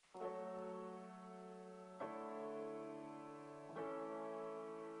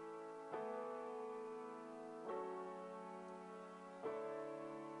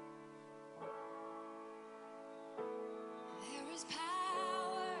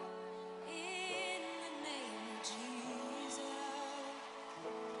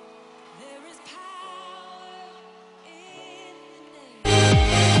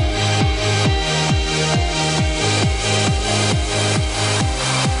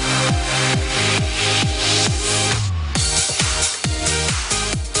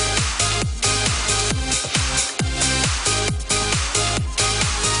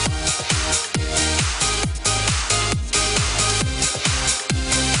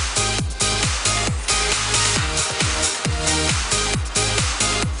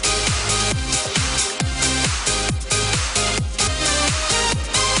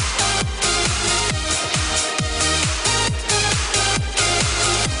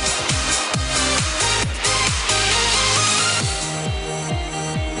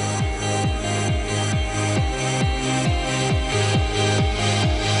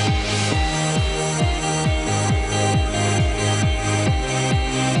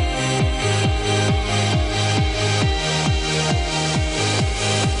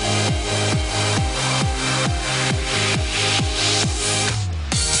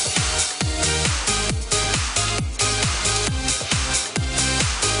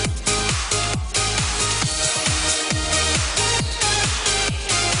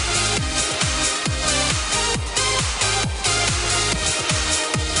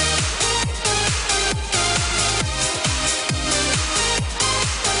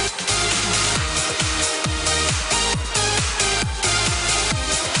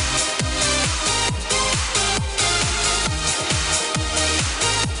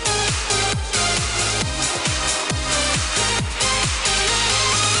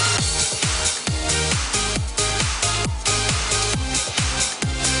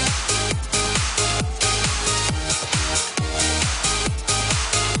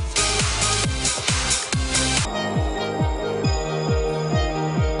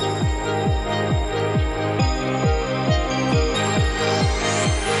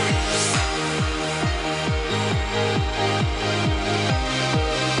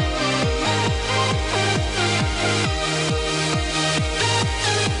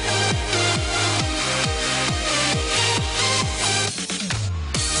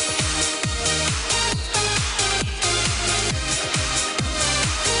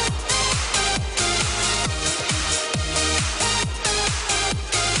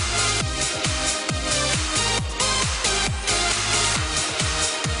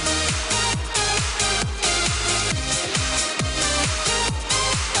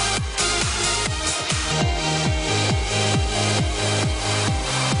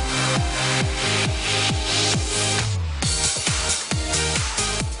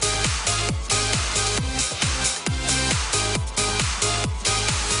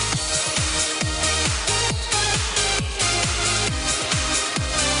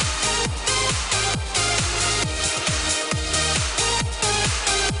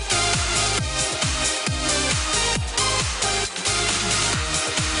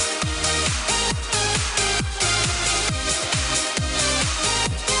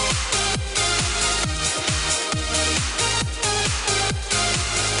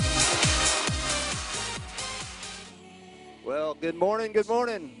Good morning, good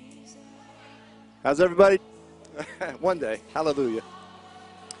morning. How's everybody? One day, hallelujah.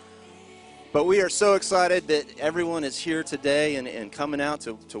 But we are so excited that everyone is here today and coming out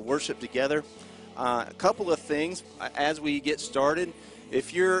to worship together. A couple of things as we get started.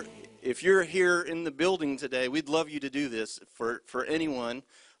 If you're here in the building today, we'd love you to do this for anyone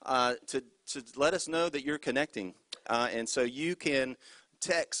to let us know that you're connecting. And so you can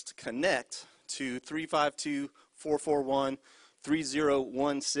text CONNECT to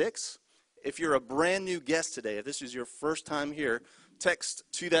 352-441-3016. If you're a brand new guest today, if this is your first time here, text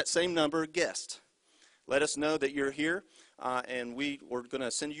to that same number, guest. Let us know that you're here, and we're going to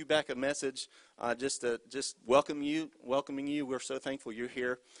send you back a message just welcoming you. We're so thankful you're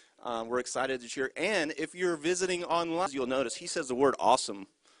here. We're excited that you're here. And if you're visiting online, you'll notice he says the word awesome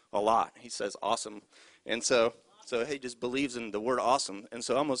a lot. He says awesome. And so he just believes in the word awesome. And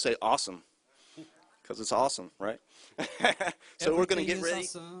so I'm going to say awesome because it's awesome, right? So we're going to get ready.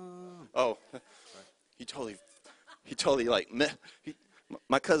 Awesome. Oh, he totally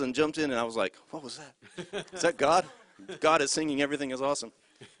my cousin jumped in and I was like, what was that? Is that God? God is singing Everything is Awesome.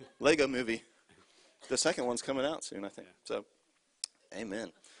 Lego movie. The second one's coming out soon, I think. So,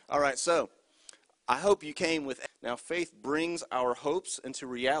 amen. All right, so I hope you came with. Now, faith brings our hopes into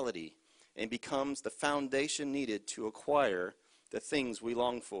reality and becomes the foundation needed to acquire the things we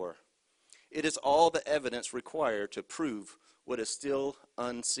long for. It is all the evidence required to prove what is still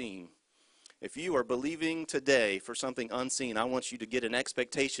unseen. If you are believing today for something unseen, I want you to get an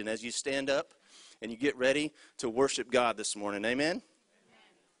expectation as you stand up and you get ready to worship God this morning. Amen?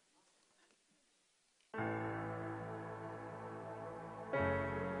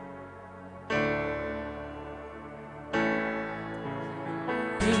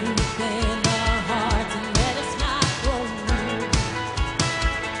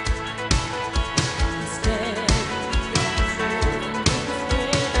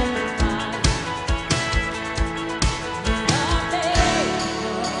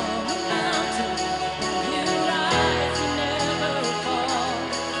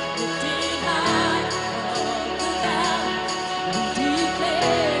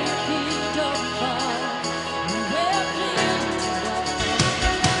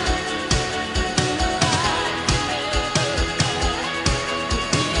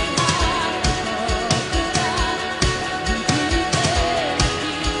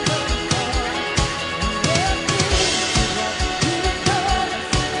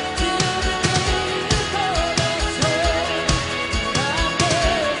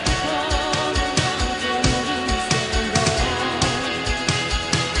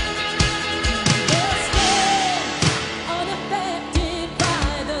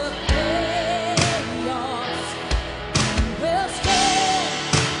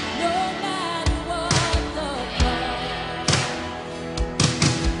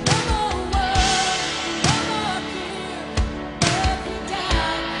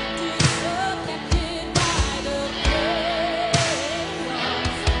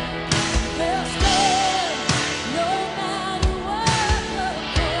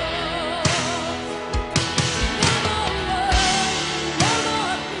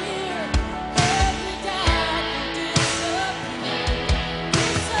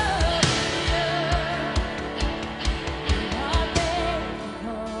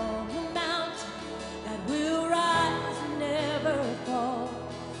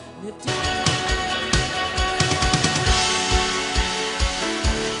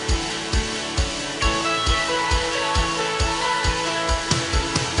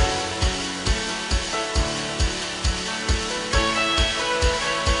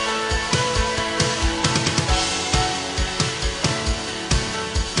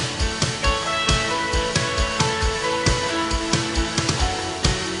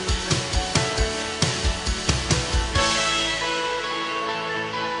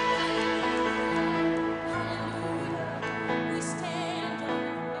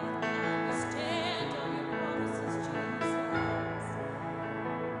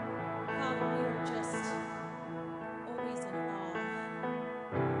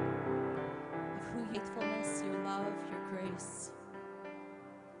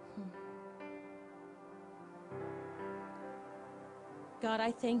 God,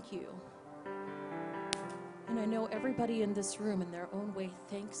 I thank you. And I know everybody in this room in their own way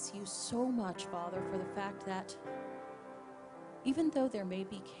thanks you so much, Father, for the fact that even though there may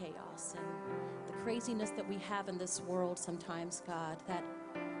be chaos and the craziness that we have in this world sometimes, God, that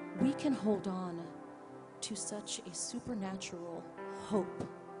we can hold on to such a supernatural hope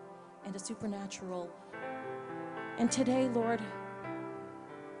and a supernatural. And today, Lord,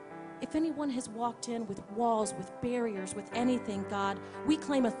 If anyone has walked in with walls, with barriers, with anything, God, we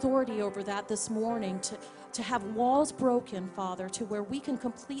claim authority over that this morning to have walls broken, Father, to where we can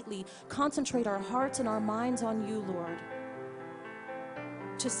completely concentrate our hearts and our minds on you, Lord.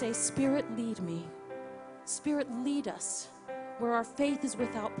 To say, Spirit, lead me. Spirit, lead us where our faith is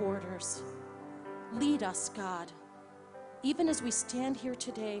without borders. Lead us, God. Even as we stand here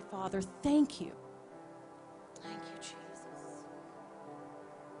today, Father, thank you. Thank you, Jesus.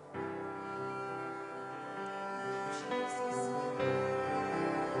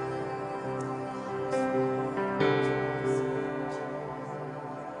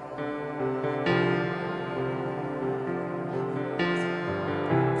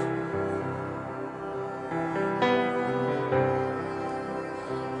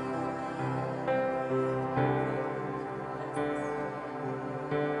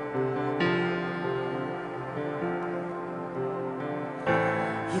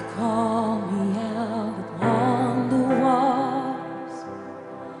 You call me out upon the walls,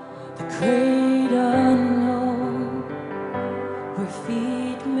 the great unknown, where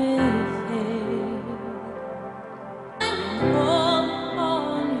feet may fail. I call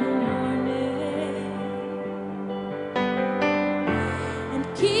upon your name and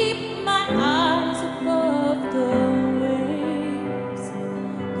keep my eyes above the waves.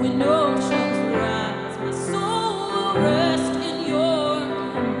 When oceans rise, my soul will rest in your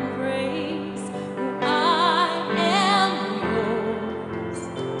embrace. I am yours,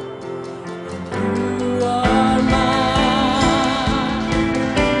 you are mine.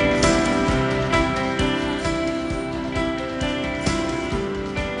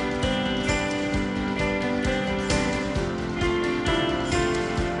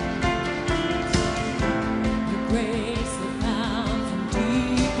 Your grace that found from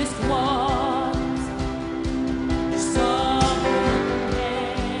deepest waters. Your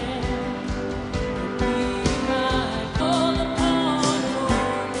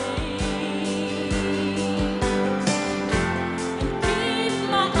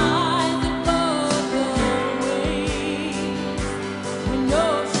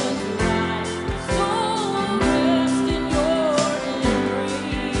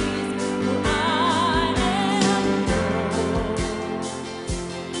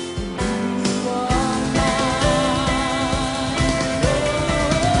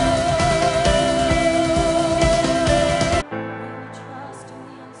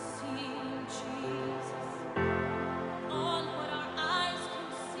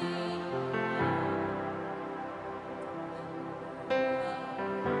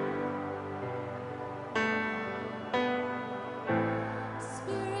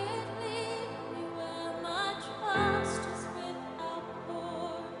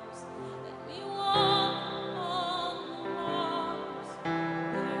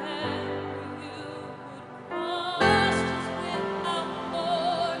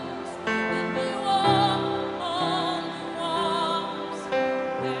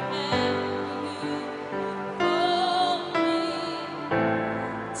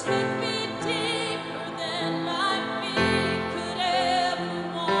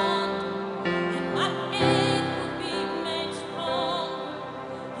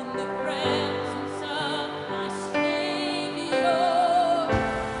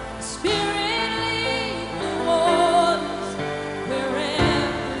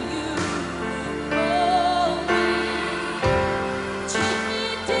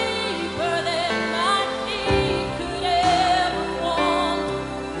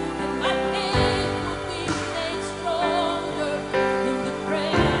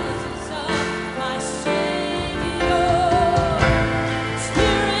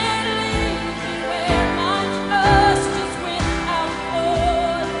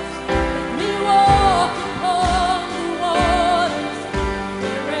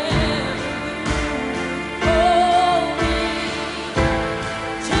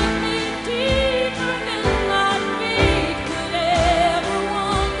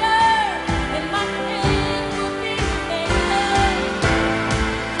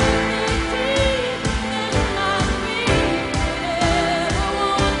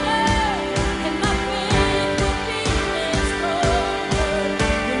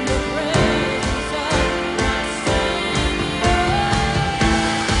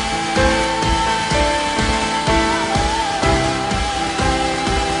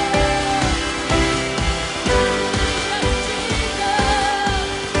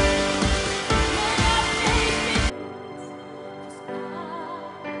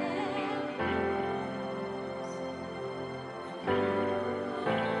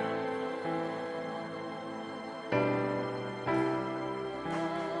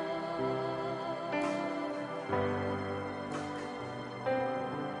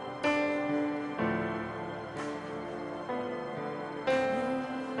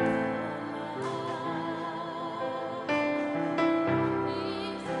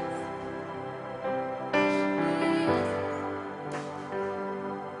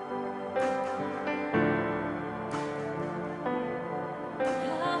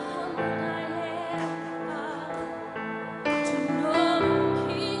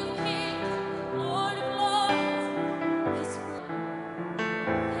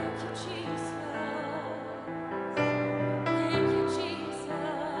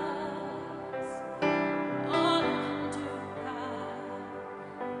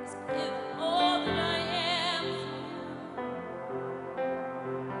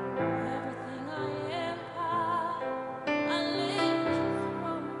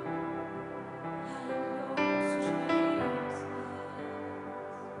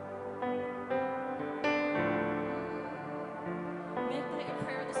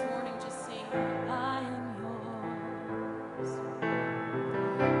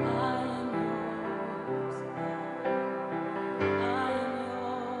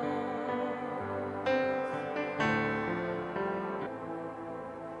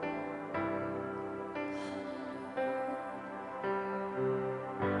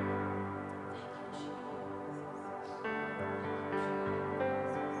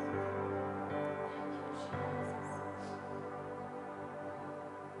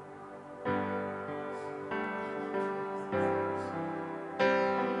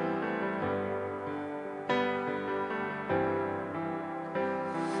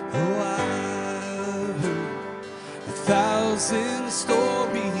Thousand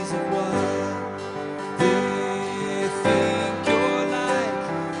stories of what they think you're like,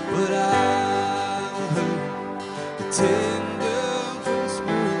 but I've heard the tender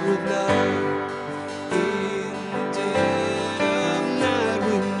whisper of love in the dead of night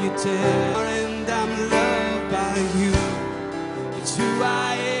when you tell, and I'm loved by you. It's who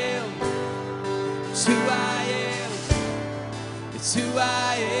I am. It's who I am. It's who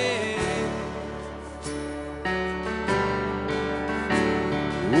I am.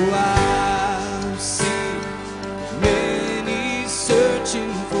 I've seen many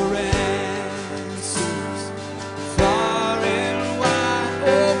searching for answers far and wide.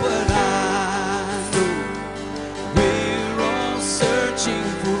 Oh, but I know we're all searching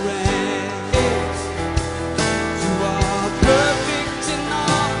for answers. You are perfect in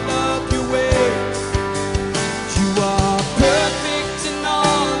all of your ways. You are perfect in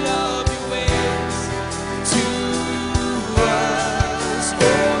all of your ways to us. Oh,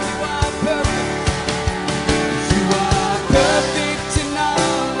 you are perfect in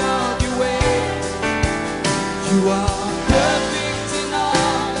all of your ways. You are perfect in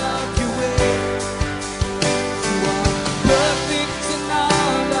all of your ways.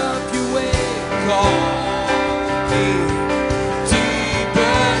 Call me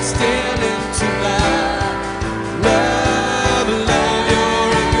deeper still into love. Love, love,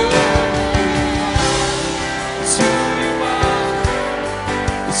 you're a good. It's who you are.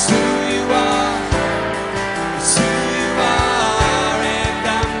 It's who you are. It's who you are, and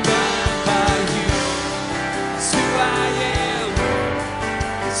I'm loved by you. It's who I am.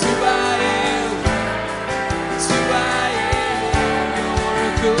 It's who I am. It's who I am. You're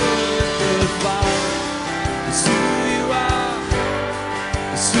a good, good Father. It's who you are.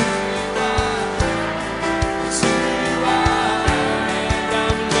 It's who you are. It's who you are, and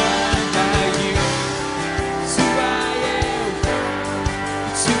I'm loved by you. It's who I am.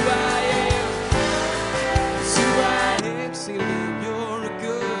 It's who I am. It's who I am. Sing it again. You're a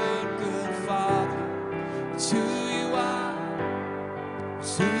good, good Father. It's who you are.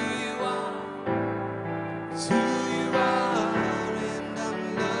 It's who you are. It's who you are, and I'm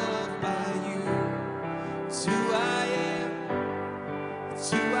loved by you. It's who I am. It's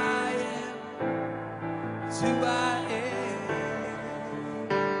who I am. It's who I am.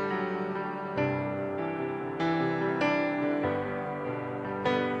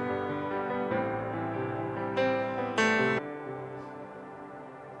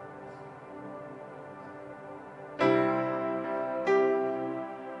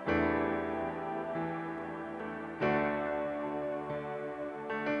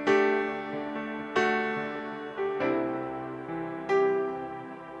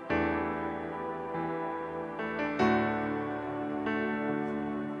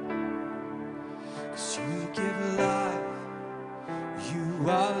 Cause you give life, you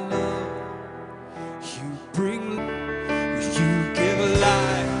are love, you bring, you give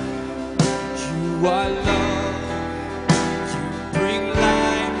life, you are love, you bring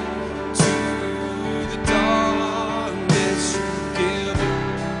light to the darkness, you give,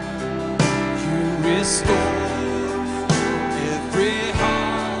 you restore every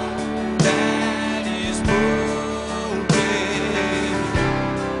heart that is broken.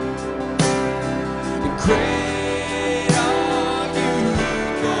 Great are you,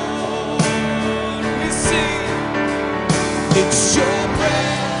 Lord. We sing, it's your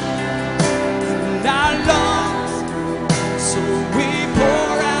breath in our lungs, so we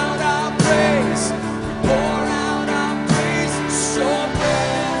pour out our praise. We pour out our praise. It's your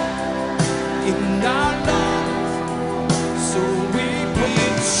breath in our lungs, so we pour.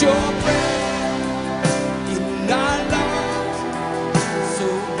 It's your breath in our lungs, so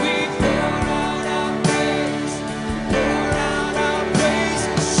we pour out our praise. Pour out our praise.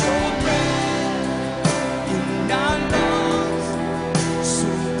 It's your breath in our lungs, so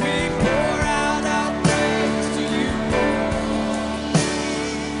we pour out our praise to you.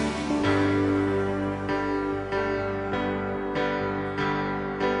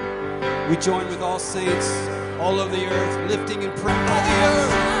 We join with all saints all over the earth, lifting and praying all the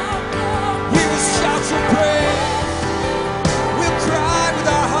earth. We will shout your praise. We'll cry with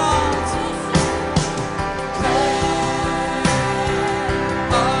our hearts. Great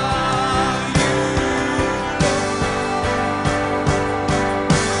are you, Lord.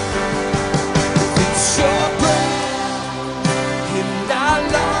 It's your breath in our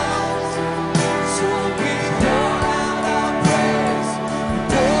lungs, so we pour out our praise. We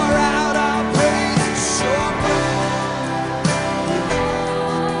pour out our praise. It's your breath,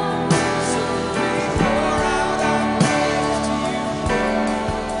 so we pour out our praise to you.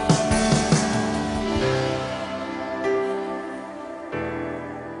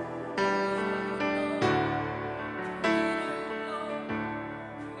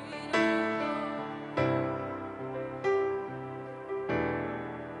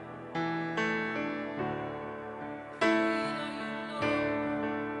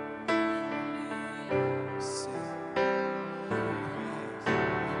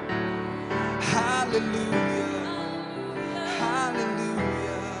 Hallelujah, hallelujah,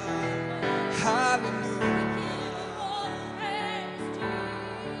 hallelujah, hallelujah,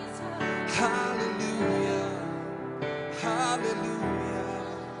 hallelujah, hallelujah.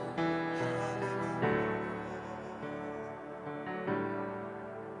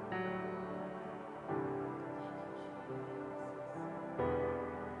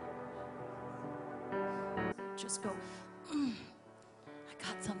 Just go, "Mm, I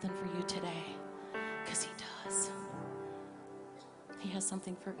got something for you today," because he does. He has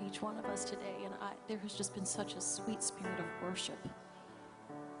something for each one of us today, and there has just been such a sweet spirit of worship.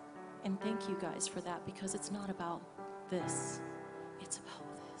 And thank you guys for that, because it's not about this, it's about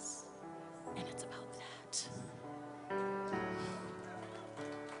this, and it's about that.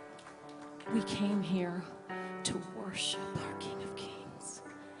 We came here to worship our King of Kings.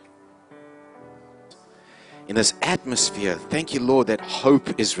 In this atmosphere, thank you, Lord, that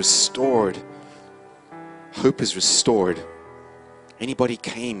hope is restored. Hope is restored. Anybody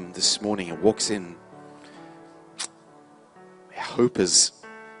came this morning and walks in, hope is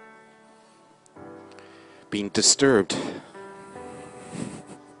being disturbed.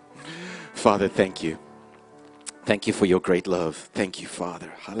 Father, thank you. Thank you for your great love. Thank you, Father.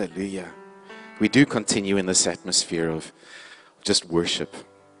 Hallelujah. We do continue in this atmosphere of just worship,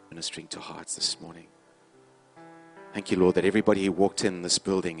 ministering to hearts this morning. Thank you, Lord, that everybody who walked in this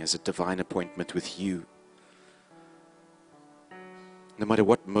building has a divine appointment with you. No matter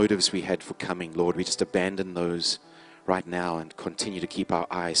what motives we had for coming, Lord, we just abandon those right now and continue to keep our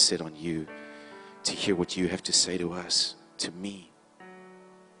eyes set on you, to hear what you have to say to us, to me.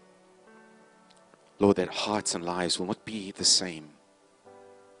 Lord, that hearts and lives will not be the same,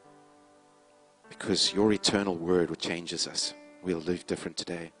 because your eternal word which changes us. We'll live different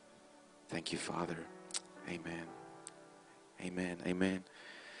today. Thank you, Father. Amen. Amen. Amen.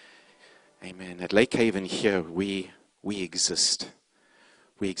 Amen. At Lake Haven here, we exist.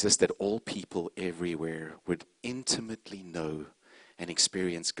 We exist that all people everywhere would intimately know and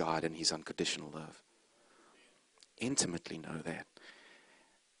experience God and his unconditional love. Intimately know that.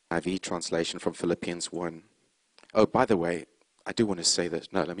 IV translation from Philippians 1. Oh, by the way, I do want to say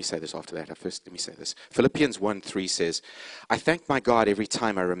this. No, let me say this after that. First, let me say this. Philippians 1:3 says, I thank my God every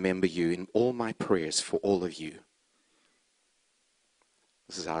time I remember you in all my prayers for all of you.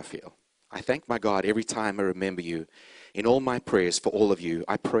 This is how I feel. I thank my God every time I remember you in all my prayers for all of you.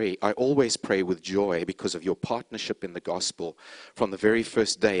 I always pray with joy because of your partnership in the gospel from the very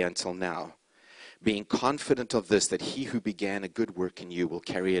first day until now, being confident of this, that he who began a good work in you will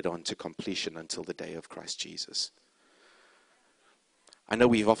carry it on to completion until the day of Christ Jesus. I know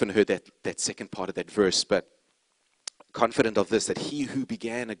we've often heard that second part of that verse, but confident of this, that he who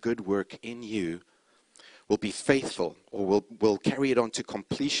began a good work in you will be faithful, or will carry it on to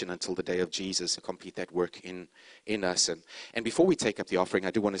completion until the day of Jesus, to complete that work in us. And before we take up the offering,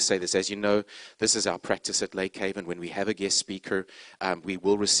 I do want to say this. As you know, this is our practice at Lake Haven. When we have a guest speaker, we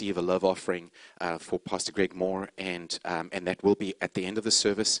will receive a love offering for Pastor Greg Moore, and that will be at the end of the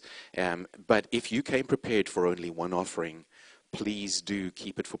service. But if you came prepared for only one offering, please do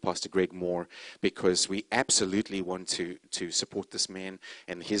keep it for Pastor Greg Moore, because we absolutely want to support this man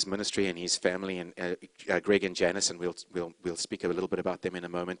and his ministry and his family, and Greg and Janice, and we'll speak a little bit about them in a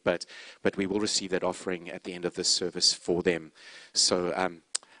moment. But we will receive that offering at the end of this service for them. So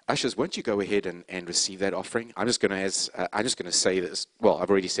ushers, won't you go ahead and receive that offering? I'm just going to say this. Well, I've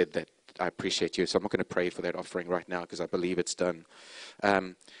already said that I appreciate you, so I'm not going to pray for that offering right now because I believe it's done.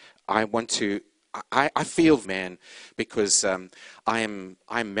 I feel, man, because I'm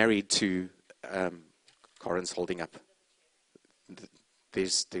married to. Corin's holding up.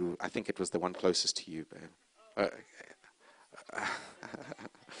 I think it was the one closest to you, babe.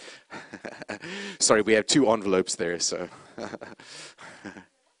 Sorry, we have two envelopes there, so.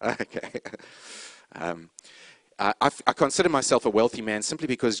 Okay. I consider myself a wealthy man simply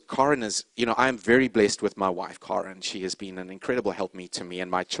because Karen is, I am very blessed with my wife, Karen. She has been an incredible helpmeet to me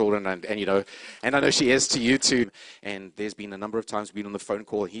and my children, and I know she is to you too. And there's been a number of times we've been on the phone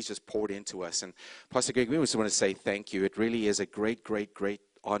call, and he's just poured into us. And Pastor Greg, we just want to say thank you. It really is a great, great, great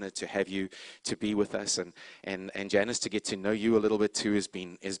honor to have you to be with us, and Janice, to get to know you a little bit too has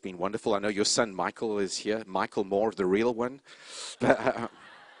been wonderful. I know your son Michael is here, Michael Moore, the real one.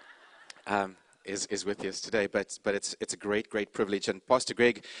 Is with us today, but it's a great privilege. And Pastor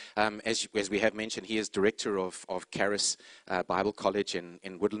Greg, as we have mentioned, he is director of Charis Bible College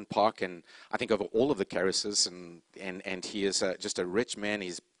in Woodland Park, and I think of all of the Charises, and he is just a rich man.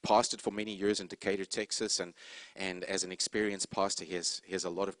 He's pastored for many years in Decatur, Texas, and as an experienced pastor, he has a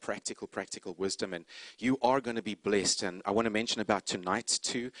lot of practical wisdom, and you are going to be blessed. And I want to mention about tonight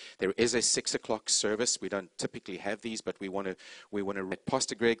too. There is a 6:00 service. We don't typically have these, but we want to.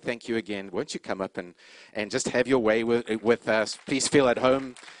 Pastor Greg, thank you again. Won't you come up and just have your way with us? Please feel at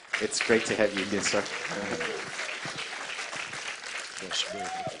home. It's great to have you here, sir.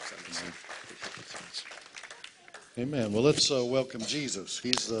 Amen. Well, let's welcome Jesus.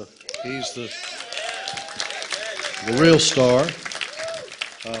 He's the real star.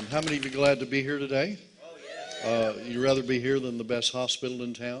 How many of you are glad to be here today? You'd rather be here than the best hospital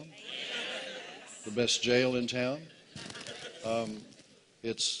in town, the best jail in town.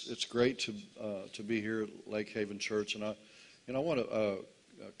 It's great to be here at Lake Haven Church, and I want to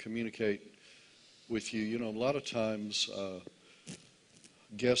communicate with you. A lot of times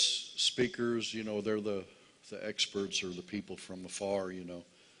guest speakers, they're the experts or the people from afar,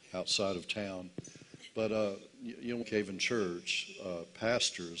 outside of town. But Lake Haven Church,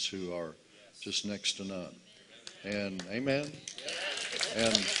 pastors who are just next to none. And amen.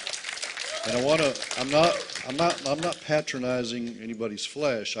 And I I'm not patronizing anybody's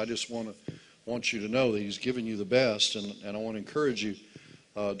flesh. I just want you to know that He's given you the best, and I want to encourage you,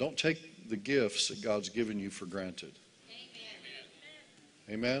 don't take the gifts that God's given you for granted.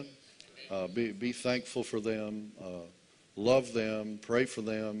 Amen. Be thankful for them, love them, pray for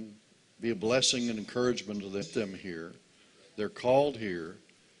them, be a blessing and encouragement to them here. They're called here,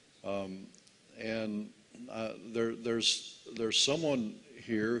 and there's someone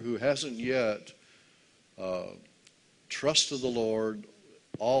here who hasn't yet trusted the Lord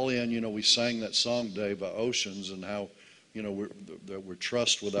all in. We sang that song today about oceans and how we're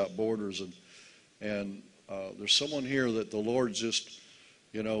trust without borders, and there's someone here that the Lord just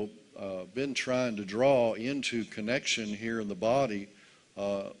been trying to draw into connection here in the body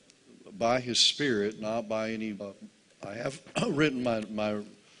by His Spirit, not by any. I have written my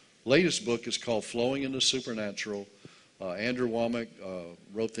latest book is called Flowing in the Supernatural. Andrew Womack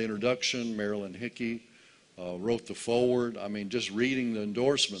wrote the introduction. Marilyn Hickey wrote the foreword. I mean, just reading the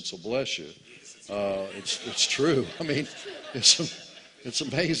endorsements will bless you. It's true. I mean, it's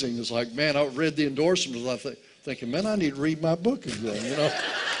amazing. It's like, man, I read the endorsements. I was thinking, man, I need to read my book again.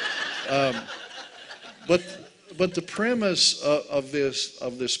 But the premise of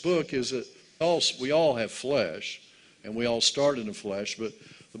this book is that we all have flesh, and we all start in the flesh. But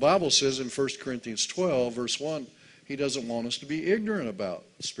the Bible says in 1 Corinthians 12, verse 1, He doesn't want us to be ignorant about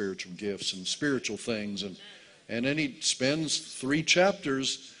spiritual gifts and spiritual things. And then He spends 3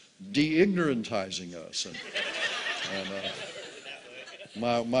 chapters de-ignorantizing us. And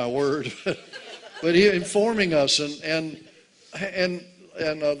my word. But He informing us. And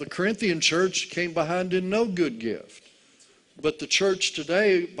the Corinthian church came behind in no good gift. But the church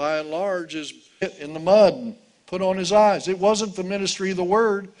today, by and large, is in the mud and put on his eyes. It wasn't the ministry of the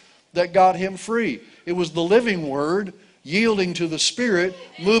Word that got him free. It was the living Word yielding to the Spirit,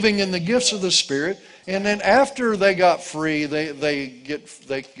 moving in the gifts of the Spirit, and then after they got free, they get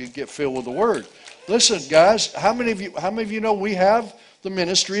filled with the Word. Listen, guys, how many of you know we have the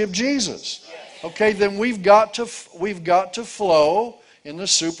ministry of Jesus? Okay, then we've got to flow in the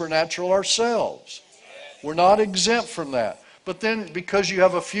supernatural ourselves. We're not exempt from that. But then, because you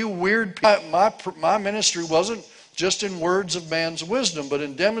have a few weird people, my ministry wasn't just in words of man's wisdom, but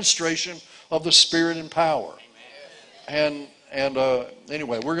in demonstration of the Spirit and power. And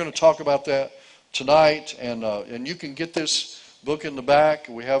anyway, we're going to talk about that tonight, and you can get this book in the back.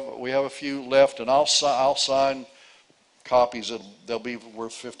 We have a few left, and I'll sign copies. They'll be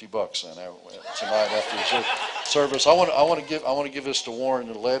worth $50 then tonight after the service. I want to give this to Warren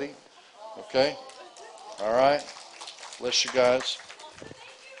and Letty. Okay, all right. Bless you guys.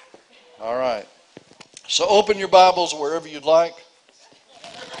 All right. So open your Bibles wherever you'd like.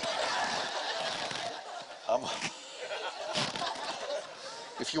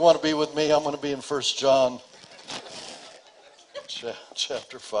 If you want to be with me, I'm going to be in 1 John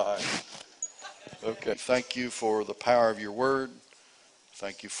chapter 5. Okay, thank you for the power of your word.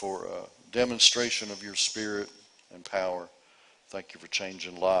 Thank you for a demonstration of your spirit and power. Thank you for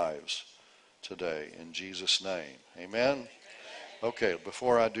changing lives today. In Jesus' name, amen. Okay,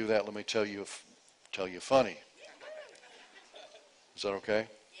 before I do that, let me tell you funny. Is that okay?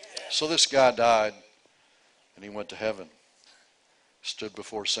 So this guy died, and he went to heaven. Stood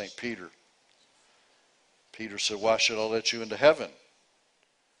before St. Peter. Peter said, "Why should I let you into heaven?"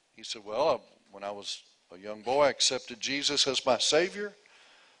 He said, "Well, when I was a young boy, I accepted Jesus as my Savior,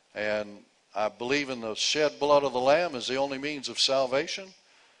 and I believe in the shed blood of the Lamb as the only means of salvation,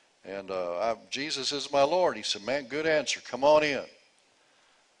 and Jesus is my Lord." He said, "Man, good answer. Come on in."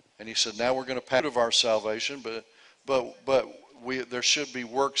 And he said, "Now we're going to pass of our salvation, but there should be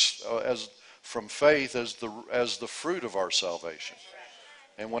works as from faith as the fruit of our salvation.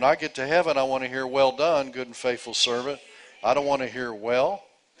 And when I get to heaven, I want to hear, 'Well done, good and faithful servant.' I don't want to hear, 'Well.'"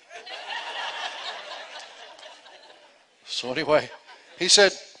 So anyway, he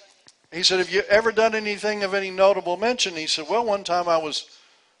said, "Have you ever done anything of any notable mention?" He said, "Well, one time I was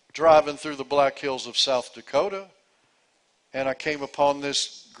driving through the Black Hills of South Dakota, and I came upon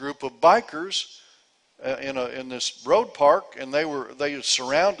this group of bikers in this road park, and they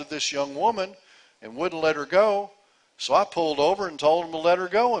surrounded this young woman and wouldn't let her go. So I pulled over and told them to let her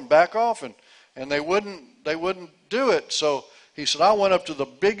go and back off, and they wouldn't do it. So he said, I went up to the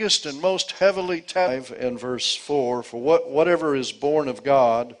biggest and most heavily taxed." In verse 4, "For whatever is born of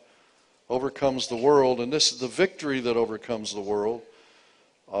God overcomes the world, and this is the victory that overcomes the world,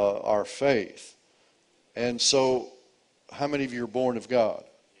 our faith." And so, how many of you are born of God?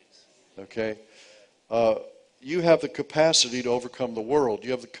 Okay. You have the capacity to overcome the world.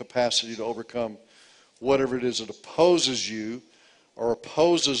 You have the capacity to overcome whatever it is that opposes you or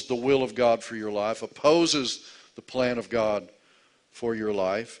opposes the will of God for your life, opposes the plan of God for your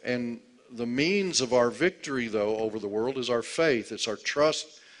life. And the means of our victory, though, over the world is our faith. It's our trust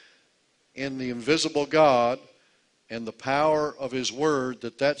in the invisible God and the power of His Word,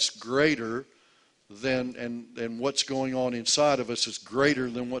 that's greater than, and what's going on inside of us is greater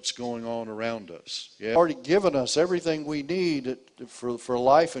than what's going on around us. Yeah. He's already given us everything we need for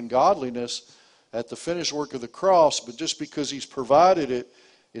life and godliness at the finished work of the cross, but just because He's provided it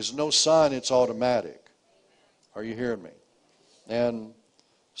is no sign it's automatic. Are you hearing me? And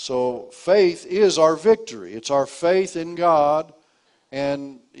so faith is our victory. It's our faith in God,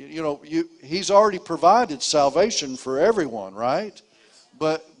 and He's already provided salvation for everyone, right?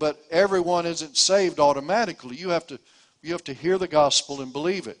 But everyone isn't saved automatically. You have to hear the gospel and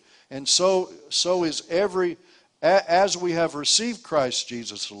believe it. And so is as we have received Christ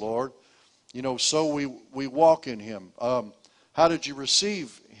Jesus the Lord, so we walk in Him. How did you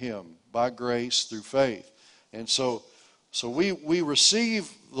receive Him? By grace through faith. And so we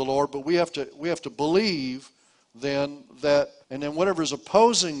receive the Lord, but we have to believe then that, and then whatever is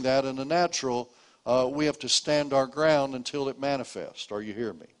opposing that in the natural, we have to stand our ground until it manifests. Are you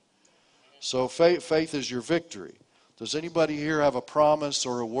hearing me? So faith is your victory. Does anybody here have a promise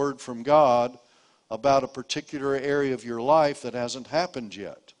or a word from God about a particular area of your life that hasn't happened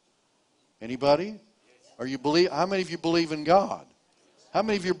yet? Anybody? How many of you believe in God? How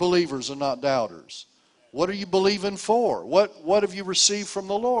many of you are believers and not doubters? What are you believing for? What have you received from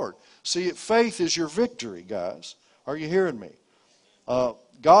the Lord? See, faith is your victory, guys. Are you hearing me?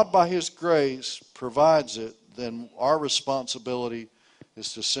 God, by His grace, provides it. Then our responsibility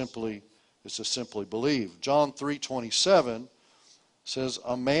is to simply believe. John 3:27 says,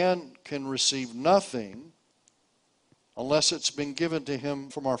 "A man can receive nothing unless it's been given to him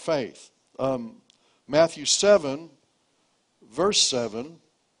from our faith." Matthew 7, verse 7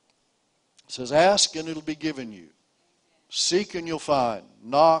 says, "Ask and it'll be given you. Seek and you'll find.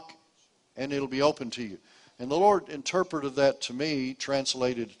 Knock and it'll be open to you." And the Lord interpreted that to me,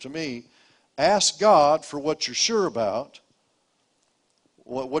 translated it to me, ask God for what you're sure about,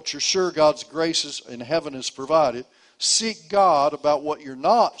 what you're sure God's grace in heaven has provided. Seek God about what you're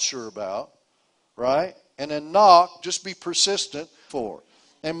not sure about, right? And then knock, just be persistent for.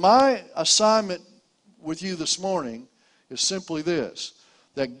 And my assignment with you this morning is simply this,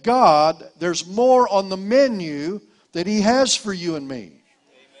 that God, there's more on the menu that He has for you and me,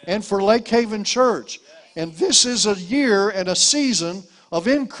 and for Lake Haven Church. And this is a year and a season of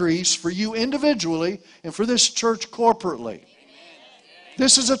increase for you individually and for this church corporately.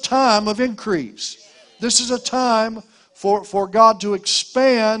 This is a time of increase. This is a time for God to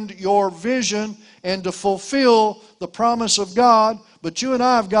expand your vision and to fulfill the promise of God. But you and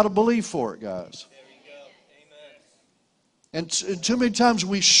I have got to believe for it, guys. And too many times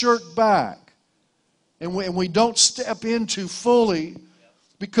we shirk back. And we don't step into fully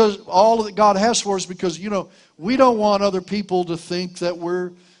because all that God has for us, because, we don't want other people to think that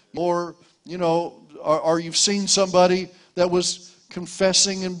we're more, or you've seen somebody that was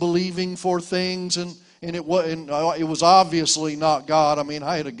confessing and believing for things and it was obviously not God. I mean,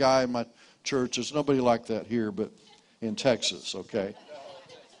 I had a guy in my church, there's nobody like that here, but in Texas, okay?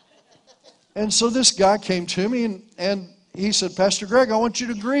 And so this guy came to me and he said, Pastor Greg, I want you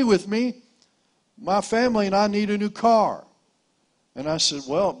to agree with me. My family and I need a new car. And I said,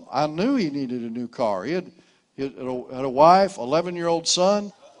 well, I knew he needed a new car. He had a wife, 11-year-old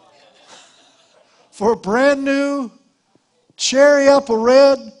son. For a brand new cherry apple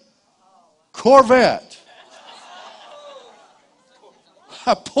red Corvette.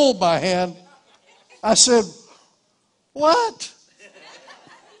 I pulled my hand. I said, what?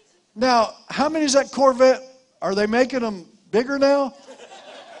 Now, how many is that Corvette? Are they making them bigger now?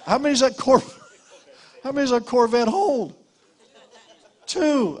 How many is that Corvette? How many does that Corvette hold?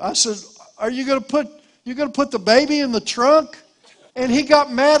 2. I said, are you going to put the baby in the trunk? And he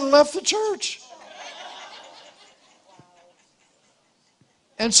got mad and left the church.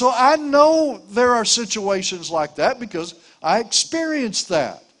 And so I know there are situations like that because I experienced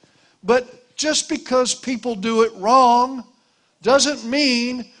that. But just because people do it wrong doesn't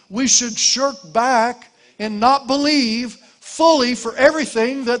mean we should shirk back and not believe fully for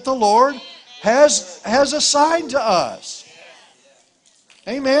everything that the Lord has assigned to us.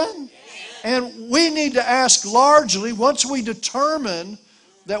 Amen? And we need to ask largely, once we determine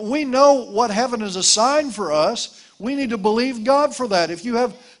that we know what heaven has assigned for us, we need to believe God for that. If you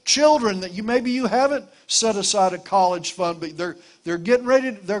have children that maybe you haven't set aside a college fund, but they're getting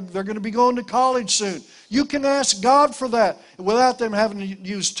ready, they're going to be going to college soon. You can ask God for that without them having to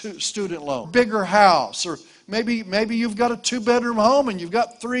use student loan. Bigger house, or maybe you've got a 2-bedroom home and you've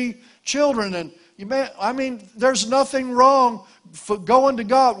got 3 children, and there's nothing wrong for going to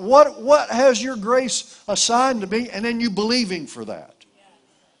God. What has your grace assigned to me? And then you believing for that.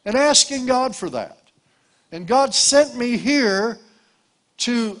 And asking God for that. And God sent me here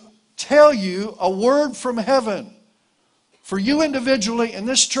to tell you a word from heaven for you individually and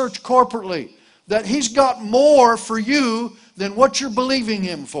this church corporately, that He's got more for you than what you're believing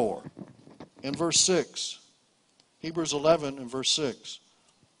Him for. In verse 6, Hebrews 11 and verse 6.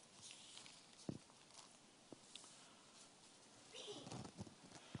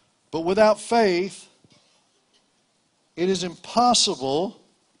 But without faith, it is impossible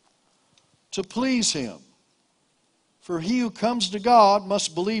to please Him. For he who comes to God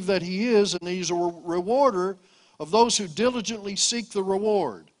must believe that He is, and He's a rewarder of those who diligently seek the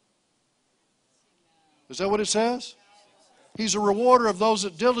reward. Is that what it says? He's a rewarder of those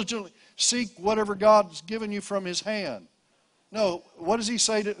that diligently seek whatever God's given you from His hand. No, what does He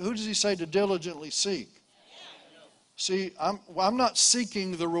say? Who does He say to diligently seek? See, I'm not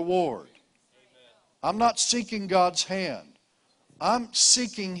seeking the reward. I'm not seeking God's hand. I'm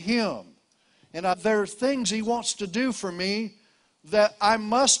seeking Him. And there are things He wants to do for me that I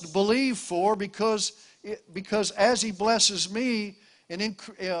must believe for, because as He blesses me and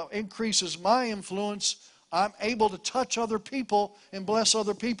increases my influence, I'm able to touch other people and bless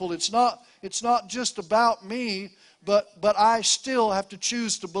other people. It's not just about me, but I still have to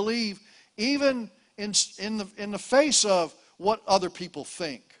choose to believe, even in the face of what other people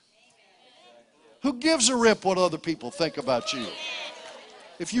think. Who gives a rip what other people think about you?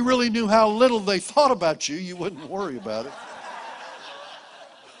 If you really knew how little they thought about you, you wouldn't worry about it.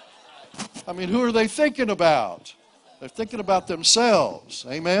 I mean, who are they thinking about? They're thinking about themselves.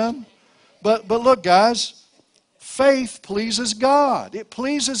 Amen? But look, guys, faith pleases God. It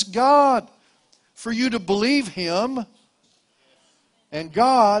pleases God for you to believe Him. And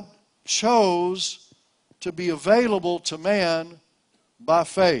God chose to be available to man by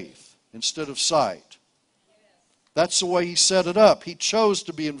faith instead of sight. That's the way He set it up. He chose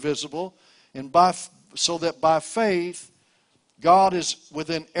to be invisible, and so that by faith, God is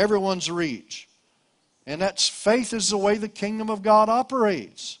within everyone's reach. And faith is the way the kingdom of God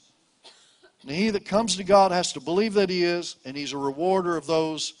operates. And he that comes to God has to believe that He is, and He's a rewarder of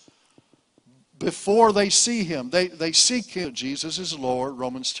those before they see Him. They seek Him. Jesus is Lord,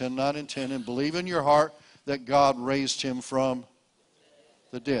 Romans 10:9 and 10, and believe in your heart that God raised Him from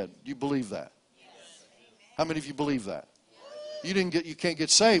the dead. Do you believe that? How many of you believe that? You can't get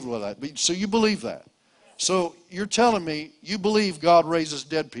saved with that, so you believe that. So you're telling me you believe God raises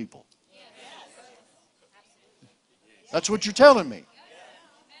dead people. That's what you're telling me.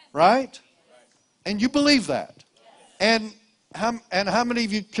 Right? And you believe that. And how many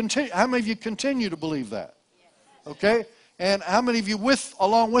of you continue to believe that? Okay? And how many of you,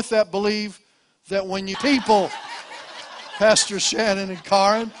 along with that, believe that when you people, Pastor Shannon and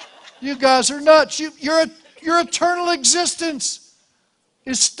Karen, you guys are nuts. Your eternal existence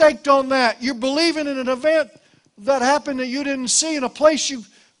is staked on that. You're believing in an event that happened that you didn't see, in a place you've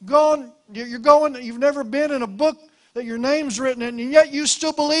gone, you've never been, in a book that your name's written in, and yet you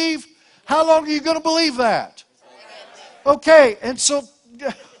still believe. How long are you going to believe that? Okay, and so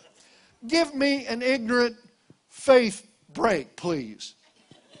give me an ignorant faith break, please.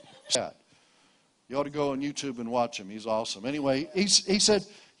 You ought to go on YouTube and watch him. He's awesome. Anyway, he said,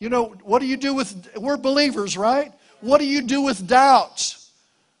 you know, what do you do with, we're believers, right? What do you do with doubts?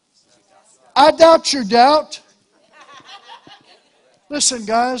 I doubt your doubt. Listen,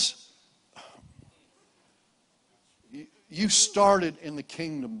 guys, you started in the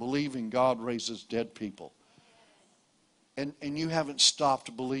kingdom believing God raises dead people. And you haven't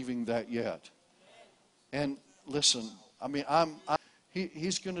stopped believing that yet. And listen, I mean,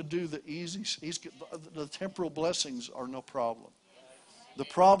 he's going to do the easy. The temporal blessings are no problem. The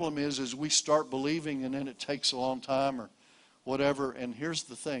problem is we start believing and then it takes a long time or whatever. And here's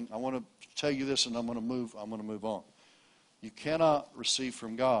the thing. I want to tell you this, and I'm going to move on. You cannot receive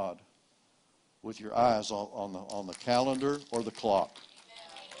from God with your eyes on the calendar or the clock.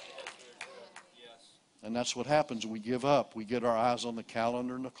 And that's what happens. We give up. We get our eyes on the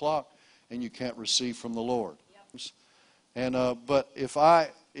calendar and the clock, and you can't receive from the Lord. And but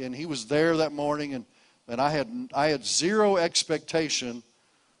and he was there that morning, and I had zero expectation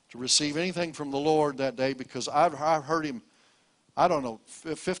to receive anything from the Lord that day, because I've heard him, I don't know,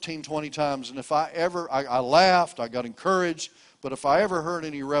 15, 20 times. And if I laughed, I got encouraged. But if I ever heard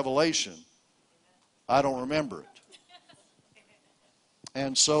any revelation, I don't remember it.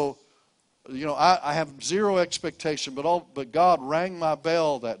 And so, you know, I have zero expectation, but God rang my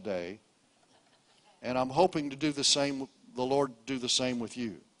bell that day, and I'm hoping to do the same. The Lord do the same with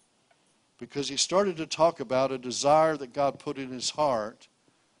you, because he started to talk about a desire that God put in his heart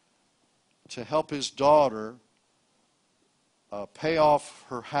to help his daughter pay off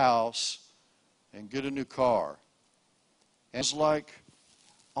her house and get a new car. And it was like,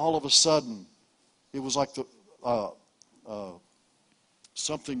 all of a sudden, it was like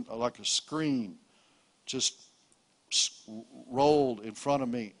something like a screen just rolled in front of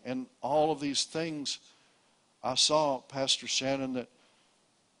me. And all of these things I saw, Pastor Shannon,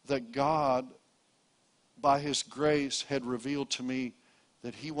 that God, by his grace, had revealed to me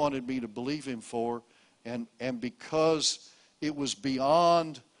that he wanted me to believe him for. And because it was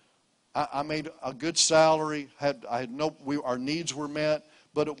beyond, I made a good salary, our needs were met,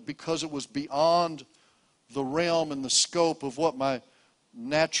 but because it was beyond the realm and the scope of what my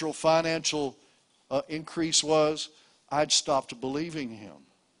natural financial increase was, I'd stopped believing him.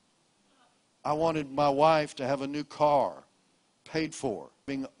 I wanted my wife to have a new car, paid for,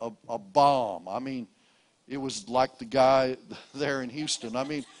 being a bomb. I mean, it was like the guy there in Houston. I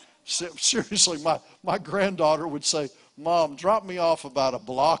mean, seriously, my granddaughter would say, "Mom, drop me off about a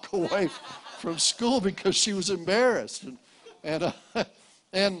block away from school," because she was embarrassed. And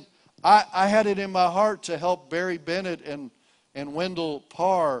I had it in my heart to help Barry Bennett and Wendell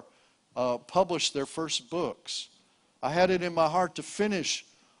Parr publish their first books. I had it in my heart to finish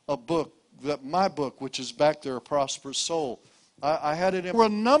a book, my book, which is back there, A Prosperous Soul. I had it in. There were a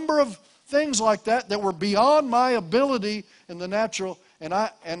number of things like that were beyond my ability in the natural, and I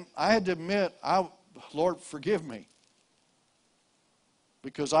had to admit, Lord, forgive me,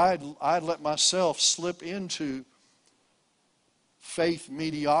 because I'd let myself slip into faith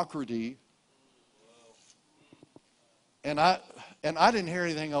mediocrity, and I didn't hear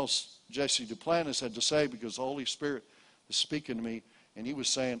anything else Jesse Duplantis had to say, because the Holy Spirit is speaking to me, and he was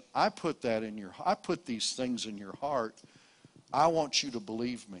saying, I put these things in your heart. I want you to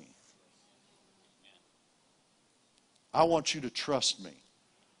believe me. I want you to trust me.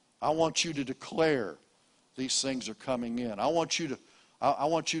 I want you to declare these things are coming in. I want you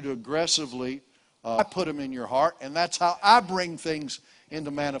to aggressively I put them in your heart, and that's how I bring things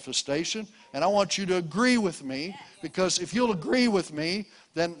into manifestation. And I want you to agree with me, because if you'll agree with me,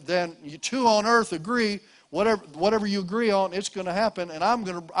 then you two on earth agree. Whatever you agree on, it's going to happen, and I'm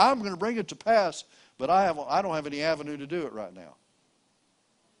going to bring it to pass. But I don't have any avenue to do it right now.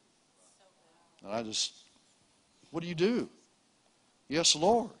 And what do you do? Yes,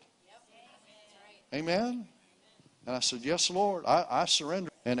 Lord. Amen. And I said, yes, Lord, I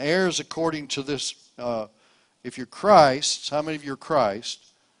surrender. And heirs according to this, if you're Christ, how many of you are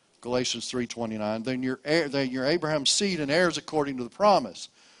Christ? Galatians 3:29. Then you're Abraham's seed and heirs according to the promise.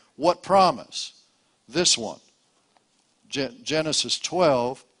 What promise? This one. Genesis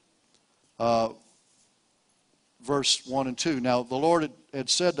 12, verse 1 and 2. Now the Lord had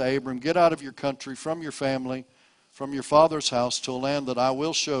said to Abram, get out of your country, from your family, from your father's house, to a land that I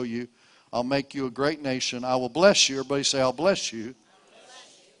will show you. I'll make you a great nation. I will bless you. Everybody say, I'll bless you.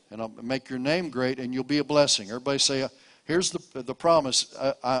 And I'll make your name great, and you'll be a blessing. Everybody say, here's the promise.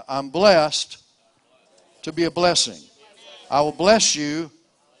 I'm blessed to be a blessing. I will bless you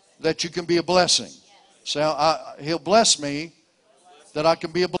that you can be a blessing. Say, He'll bless me that I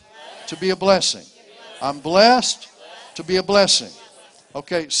can be to be a blessing. I'm blessed to be a blessing.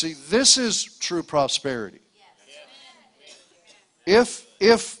 Okay, see, this is true prosperity. If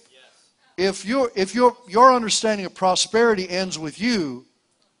your understanding of prosperity ends with you,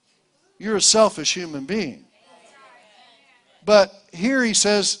 you're a selfish human being. But here he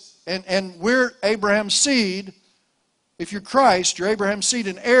says, and we're Abraham's seed. If you're Christ, you're Abraham's seed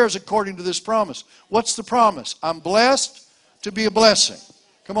and heirs according to this promise. What's the promise? I'm blessed to be a blessing.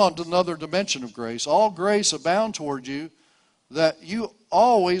 Come on to another dimension of grace. All grace abound toward you, that you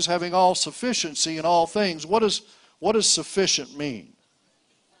always having all sufficiency in all things. What does sufficient mean?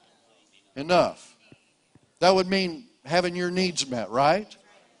 Enough. That would mean having your needs met, right?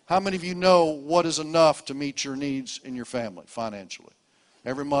 How many of you know what is enough to meet your needs in your family financially?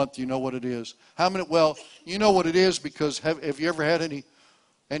 Every month you know what it is. How many? Well, you know what it is because have you ever had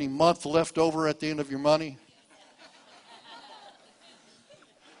any month left over at the end of your money?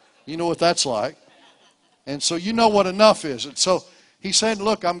 You know what that's like. And so you know what enough is. And so he said,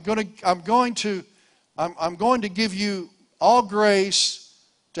 look, I'm going to give you all grace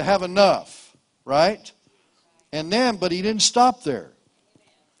to have enough, right? And then, but he didn't stop there.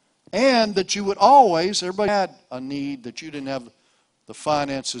 And that you would always, everybody had a need that you didn't have the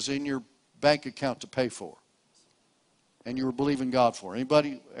finances in your bank account to pay for. And you were believing God for.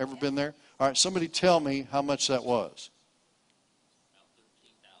 Anybody ever been there? All right, somebody tell me how much that was.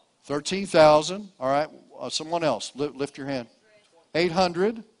 13,000. All right, someone else, lift your hand.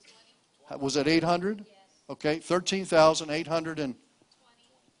 800. Was that 800? Okay,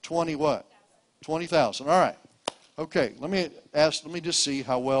 13,820 what? 20,000. All right. Okay, let me just see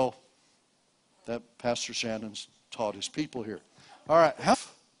how well that Pastor Shannon's taught his people here. All right,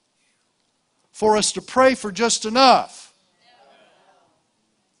 for us to pray for just enough.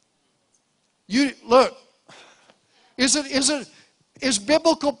 You look, is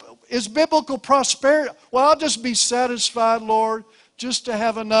biblical prosperity? Well, I'll just be satisfied, Lord, just to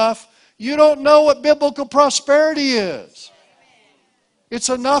have enough. You don't know what biblical prosperity is. It's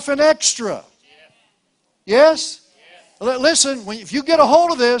enough and extra. Yes? Listen, if you get a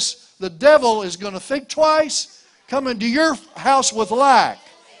hold of this, the devil is going to think twice, come into your house with lack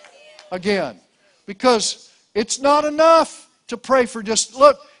again. Because it's not enough to pray for just,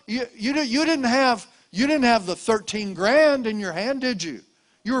 look, you didn't have the 13 grand in your hand, did you?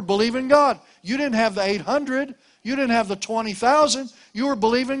 You were believing God. You didn't have the 800. You didn't have the 20,000. You were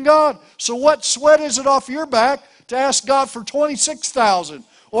believing God. So what sweat is it off your back to ask God for 26,000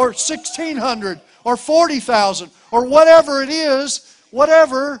 or 1,600 or 40,000 or whatever it is,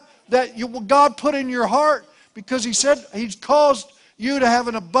 whatever that God put in your heart, because He said He's caused you to have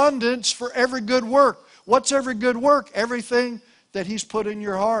an abundance for every good work. What's every good work? Everything that He's put in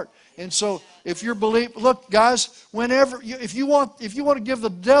your heart. And so if you're look, guys, if you want to give the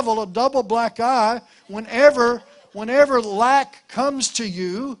devil a double black eye, whenever lack comes to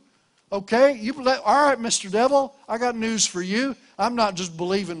you, okay, all right, Mr. Devil, I got news for you. I'm not just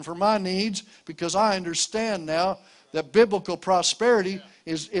believing for my needs, because I understand now that biblical prosperity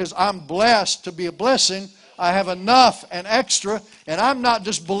is I'm blessed to be a blessing. I have enough and extra, and I'm not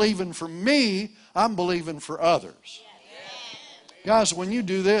just believing for me, I'm believing for others. Guys, when you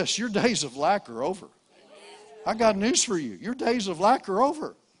do this, your days of lack are over. I got news for you. Your days of lack are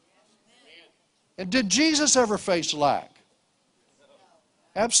over. And did Jesus ever face lack?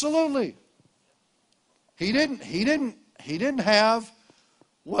 Absolutely. He didn't have he didn't have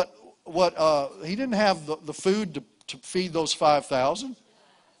the food to feed those 5,000.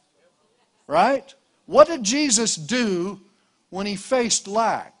 Right? What did Jesus do when He faced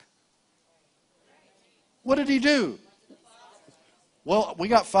lack? What did He do? Well, we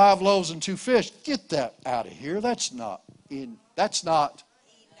got 5 loaves and 2 fish. Get that out of here. That's not.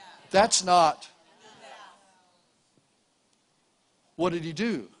 What did He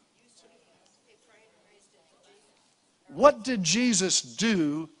do? What did Jesus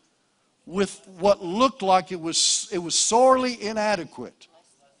do with what looked like it was sorely inadequate?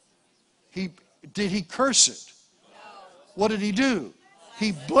 Did He curse it? What did He do?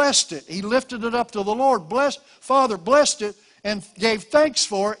 He blessed it. He lifted it up to the Lord. Father blessed it and gave thanks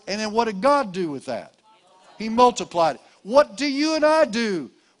for it. And then what did God do with that? He multiplied it. What do you and I do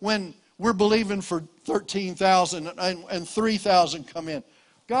when we're believing for 13,000 and 3,000 come in.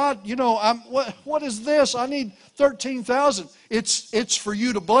 God, what is this? I need 13,000. It's for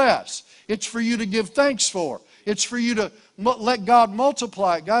you to bless. It's for you to give thanks for. It's for you to let God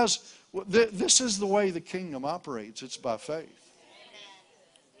multiply it. Guys, this is the way the kingdom operates. It's by faith.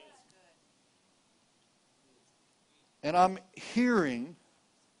 And I'm hearing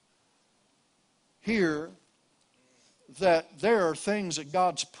here that there are things that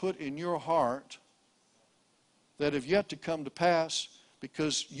God's put in your heart that have yet to come to pass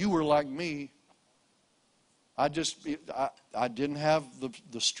because you were like me. I didn't have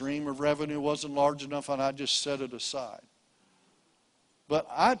the stream of revenue wasn't large enough, and I just set it aside. But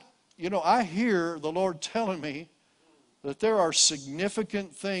I hear the Lord telling me that there are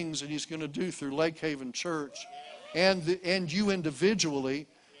significant things that He's going to do through Lake Haven Church and you individually,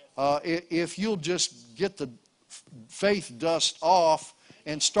 if you'll just get the faith dust off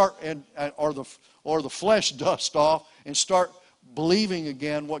and start or the flesh dust off and start believing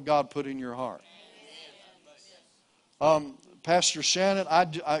again what God put in your heart. Pastor Shannon,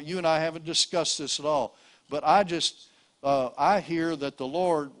 you and I haven't discussed this at all, but I hear that the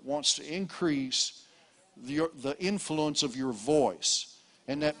Lord wants to increase the influence of your voice.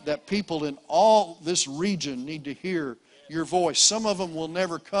 And that people in all this region need to hear your voice. Some of them will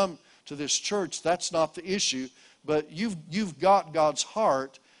never come to this church. That's not the issue. But you've got God's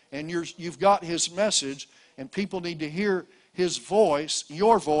heart, and you've got His message, and people need to hear His voice,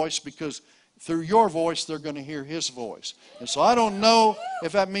 your voice, because through your voice they're going to hear His voice. And so I don't know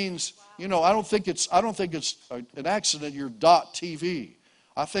if that means, I don't think it's an accident you're .tv.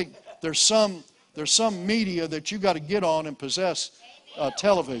 I think there's some media that you got to get on and possess.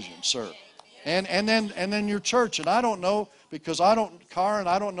 Television, sir, and then your church, and I don't know because Karen,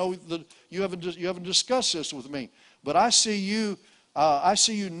 I don't know that you haven't discussed this with me, but I see you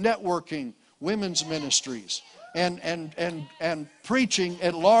networking women's ministries and preaching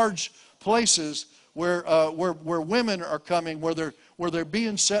at large places where women are coming, where they're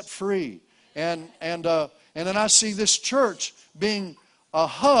being set free, and then I see this church being a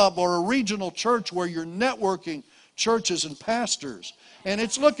hub or a regional church where you're networking churches and pastors. And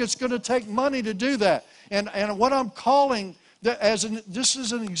it's going to take money to do that. And what I'm calling, this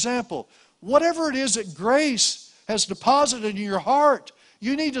is an example. Whatever it is that grace has deposited in your heart,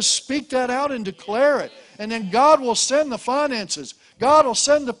 you need to speak that out and declare it. And then God will send the finances. God will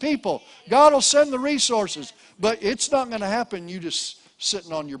send the people. God will send the resources. But it's not going to happen you just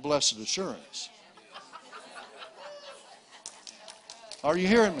sitting on your blessed assurance. Are you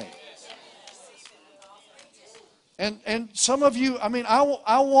hearing me? And some of you,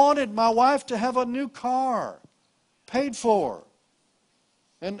 I wanted my wife to have a new car, paid for.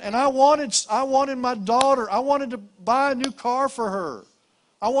 And I wanted my daughter, I wanted to buy a new car for her.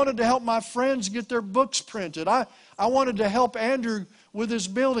 I wanted to help my friends get their books printed. I wanted to help Andrew with his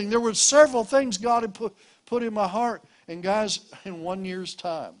building. There were several things God had put in my heart. And guys, in 1 year's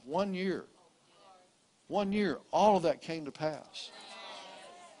time, 1 year, all of that came to pass.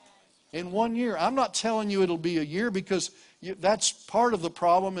 In 1 year. I'm not telling you it'll be a year because that's part of the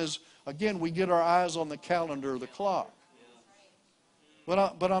problem is, again, we get our eyes on the calendar or the clock.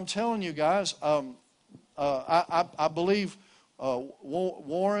 But I'm telling you guys, I believe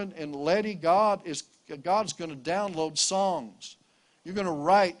Warren and Letty, God's going to download songs. You're going to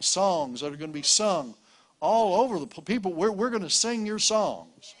write songs that are going to be sung all over the people. We're going to sing your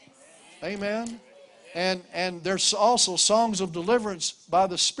songs. Amen. And there's also songs of deliverance by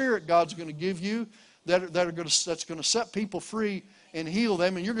the Spirit God's going to give you that's going to set people free and heal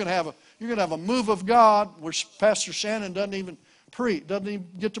them. And you're going to have a move of God where Pastor Shannon doesn't even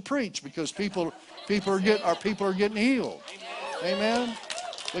get to preach because people are getting healed. Amen.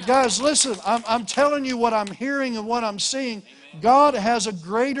 But guys, listen, I'm telling you what I'm hearing and what I'm seeing. God has a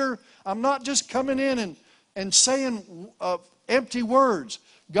greater. I'm not just coming in and saying empty words.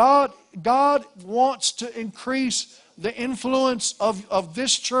 God wants to increase the influence of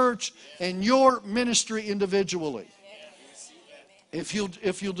this church and your ministry individually. If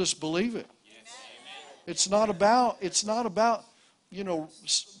you'll just believe it. It's not about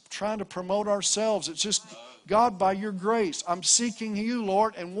trying to promote ourselves. It's just God, by your grace, I'm seeking you,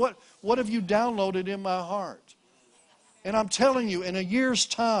 Lord, and what have you downloaded in my heart? And I'm telling you, in a year's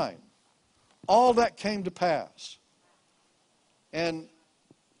time, all that came to pass. And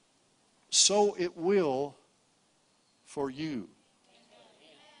so it will for you.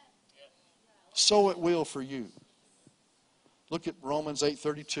 So it will for you. Look at Romans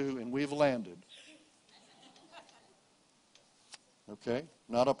 8:32, and we've landed. Okay?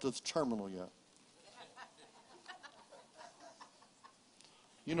 Not up to the terminal yet.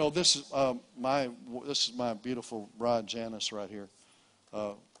 You know, this is my beautiful bride Janice right here.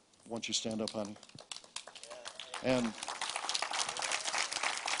 Why don't you stand up, honey? And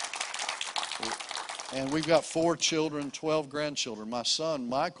we've got 4 children, 12 grandchildren. My son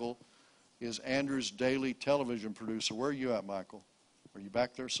Michael is Andrew's daily television producer. Where are you at, Michael? Are you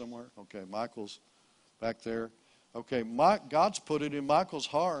back there somewhere? Okay, Michael's back there. Okay, God's put it in Michael's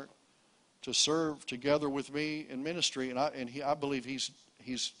heart to serve together with me in ministry, and I believe he's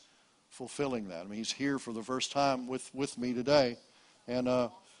fulfilling that. I mean, he's here for the first time with me today, and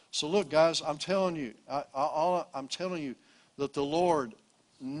so look, guys, I'm telling you, I'm telling you that the Lord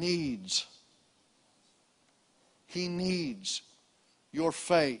needs. He needs your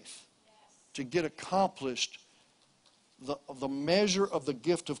faith to get accomplished. The measure of the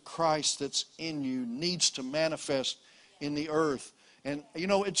gift of Christ that's in you needs to manifest in the earth. And, you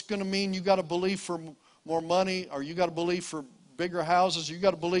know, it's going to mean you got to believe for more money, or you got to believe for bigger houses. You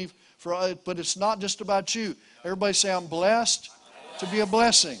got to believe for, but it's not just about you. Everybody say, I'm blessed to be a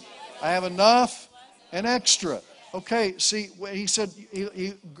blessing. I have enough and extra. Okay, see, he said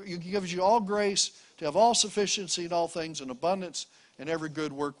he gives you all grace to have all sufficiency in all things and abundance in every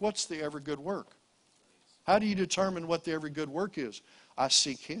good work. What's the every good work? How do you determine what the every good work is? I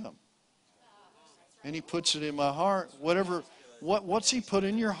seek Him. And He puts it in my heart. What's He put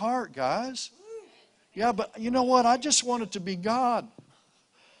in your heart, guys? Yeah, but you know what? I just want it to be God.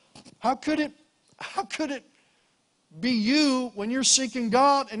 How could it be you when you're seeking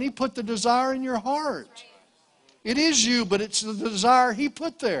God and He put the desire in your heart? It is you, but it's the desire He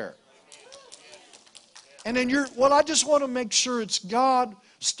put there. And then I just want to make sure it's God.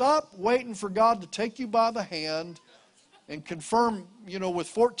 Stop waiting for God to take you by the hand and confirm, you know, with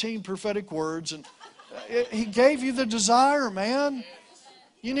 14 prophetic words. And He gave you the desire, man.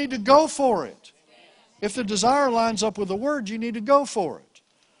 You need to go for it. If the desire lines up with the word, you need to go for it.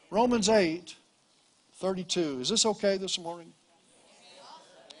 Romans 8:32. Is this okay this morning?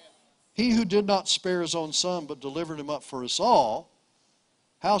 He who did not spare His own Son, but delivered Him up for us all,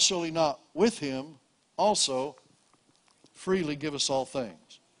 how shall He not with Him also freely give us all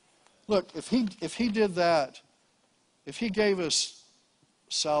things? Look, if he did that, if He gave us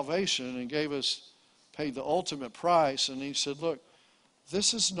salvation and paid the ultimate price, and He said, look,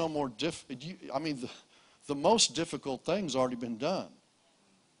 this is no more the most difficult thing's already been done.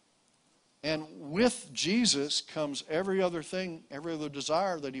 And with Jesus comes every other thing, every other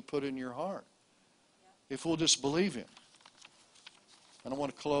desire that He put in your heart. If we'll just believe Him. And I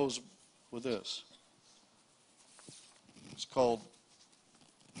want to close with this. It's called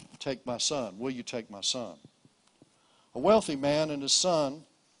Take My Son. Will you take my son? A wealthy man and his son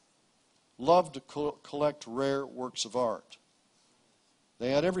loved to collect rare works of art. They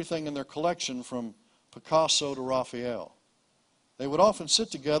had everything in their collection from Picasso to Raphael. They would often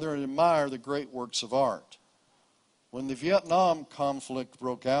sit together and admire the great works of art. When the Vietnam conflict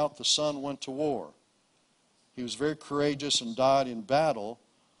broke out, the son went to war. He was very courageous and died in battle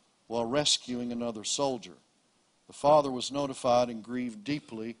while rescuing another soldier. The father was notified and grieved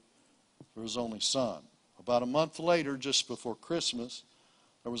deeply for his only son. About a month later, just before Christmas,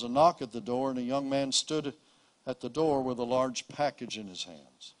 there was a knock at the door, and a young man stood at the door with a large package in his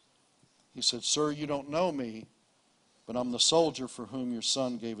hands. He said, "Sir, you don't know me, but I'm the soldier for whom your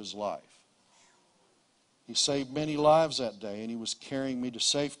son gave his life. He saved many lives that day, and he was carrying me to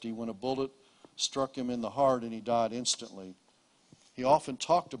safety when a bullet struck him in the heart and he died instantly. He often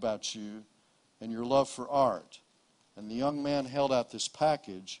talked about you and your love for art." And the young man held out this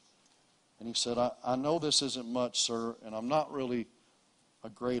package, and he said, I know this isn't much, sir, and I'm not really a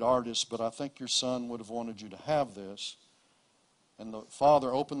great artist, but I think your son would have wanted you to have this. And the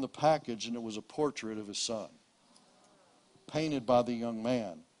father opened the package, and it was a portrait of his son, painted by the young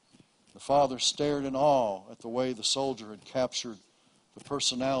man. The father stared in awe at the way the soldier had captured the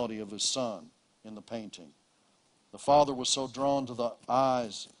personality of his son in the painting. The father was so drawn to the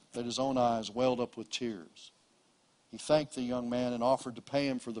eyes that his own eyes welled up with tears. He thanked the young man and offered to pay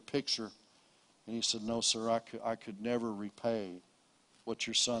him for the picture. And he said, "No, sir, I could never repay what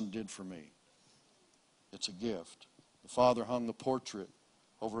your son did for me. It's a gift." The father hung the portrait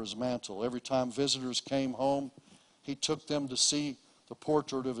over his mantle. Every time visitors came home, he took them to see the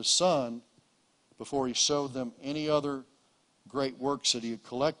portrait of his son before he showed them any other great works that he had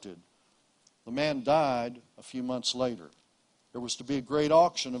collected. The man died a few months later. There was to be a great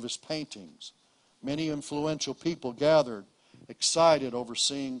auction of his paintings. Many influential people gathered, excited over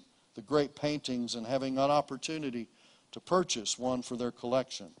seeing the great paintings and having an opportunity to purchase one for their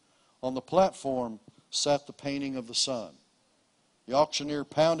collection. On the platform sat the painting of the son. The auctioneer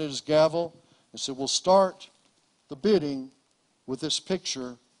pounded his gavel and said, "We'll start the bidding with this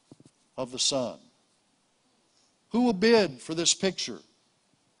picture of the Son? Who will bid for this picture?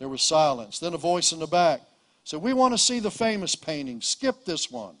 There was silence. Then a voice in the back said, we want to see the famous painting. Skip this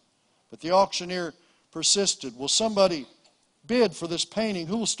one. But the auctioneer persisted. Will somebody bid for this painting?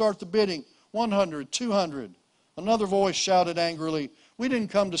 Who will start the bidding? 100, 200. Another voice shouted angrily, we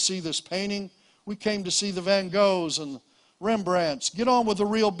didn't come to see this painting. We came to see the Van Goghs and Rembrandts. Get on with the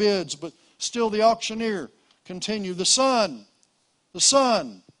real bids. But still the auctioneer continued, the Son, the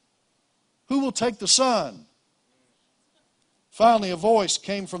Son. Who will take the Son? Finally, a voice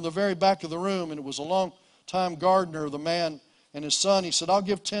came from the very back of the room, and it was a long-time gardener, the man and his son. He said, I'll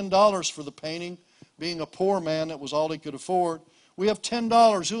give $10 for the painting. Being a poor man, that was all he could afford. We have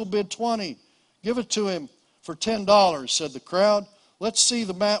 $10. Who'll bid 20? Give it to him for $10, said the crowd. Let's see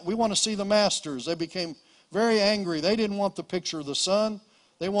we want to see the masters. They became very angry. They didn't want the picture of the Son.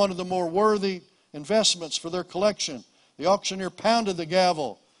 They wanted the more worthy investments for their collection. The auctioneer pounded the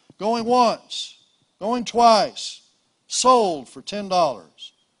gavel. Going once, going twice. Sold for $10.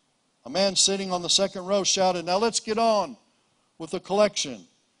 A man sitting on the second row shouted, now let's get on with the collection.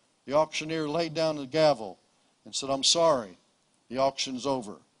 The auctioneer laid down the gavel and said, I'm sorry, the auction's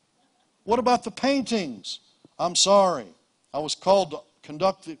over. What about the paintings? I'm sorry. When I was called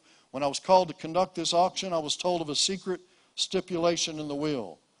to conduct this auction, I was told of a secret stipulation in the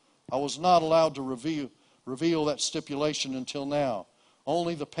will. I was not allowed to reveal that stipulation until now.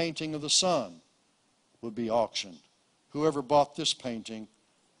 Only the painting of the Son would be auctioned. Whoever bought this painting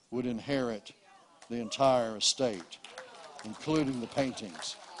would inherit the entire estate, including the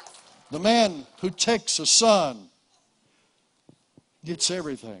paintings. The man who takes a son gets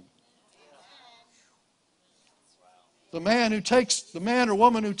everything. The man or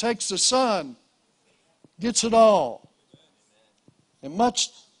woman who takes a son gets it all. And much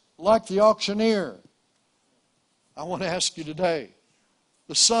like the auctioneer, I want to ask you today,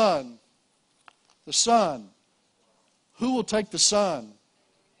 the Son, who will take the Son?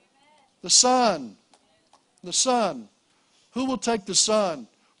 The Son. The Son. Who will take the Son?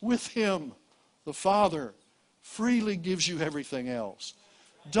 With Him, the Father freely gives you everything else.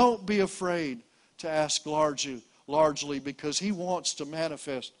 Don't be afraid to ask largely, because He wants to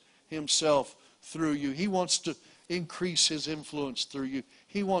manifest Himself through you. He wants to increase His influence through you.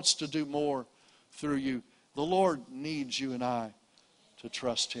 He wants to do more through you. The Lord needs you and I to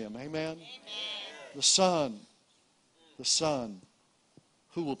trust Him. Amen? The Son. The Son.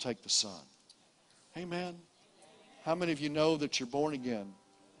 Who will take the Son? Amen. How many of you know that you're born again?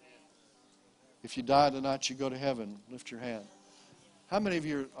 If you die tonight, you go to heaven. Lift your hand. How many of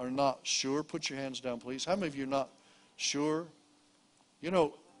you are not sure? Put your hands down, please. How many of you are not sure? You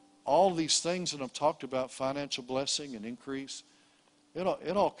know, all these things that I've talked about, financial blessing and increase, it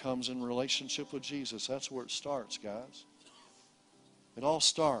all comes in relationship with Jesus. That's where it starts, guys. It all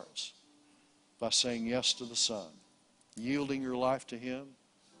starts by saying yes to the Son, yielding your life to Him.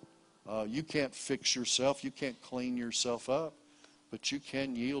 You can't fix yourself. You can't clean yourself up. But you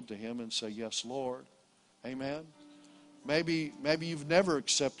can yield to Him and say, yes, Lord. Amen. Maybe you've never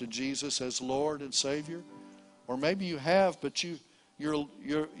accepted Jesus as Lord and Savior. Or maybe you have, but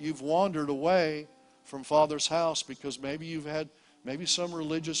you've wandered away from Father's house because maybe some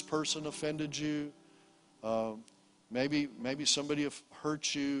religious person offended you. Maybe somebody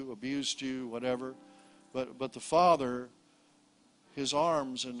hurt you, abused you, whatever. But the Father, His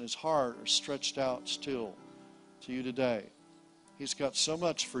arms and His heart are stretched out still to you today. He's got so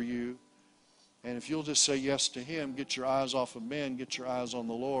much for you. And if you'll just say yes to Him, get your eyes off of men, get your eyes on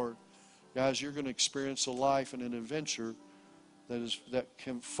the Lord, guys, you're going to experience a life and an adventure that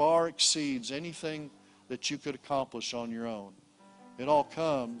far exceeds anything that you could accomplish on your own. It all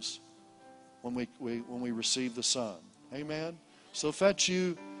comes when we receive the Son. Amen? So if that's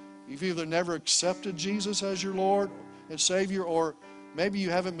you, you've either never accepted Jesus as your Lord and Savior, or maybe you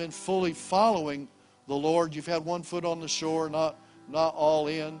haven't been fully following the Lord. You've had one foot on the shore, not all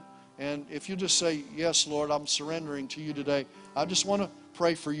in. And if you just say, yes, Lord, I'm surrendering to you today, I just want to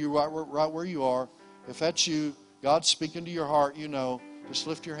pray for you right where you are. If that's you, God's speaking to your heart, you know, just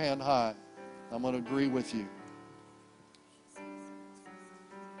lift your hand high. I'm going to agree with you.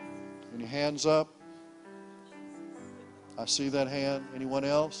 Any hands up? I see that hand. Anyone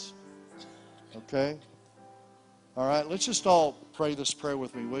else? Okay. All right, let's just all pray this prayer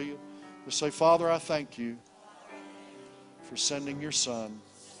with me, will you? Just say, Father, I thank you for sending your Son.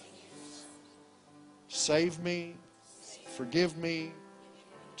 Save me, forgive me,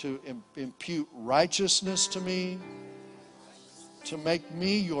 to impute righteousness to me, to make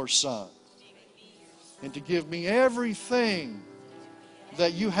me your son, and to give me everything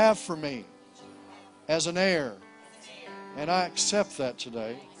that you have for me as an heir And I accept that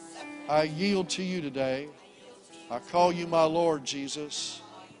today. I yield to you today. I call you my Lord, Jesus.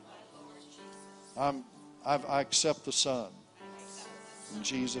 I accept the Son. In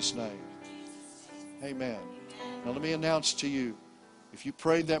Jesus' name. Amen. Now let me announce to you, if you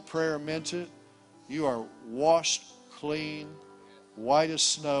prayed that prayer and meant it, you are washed clean, white as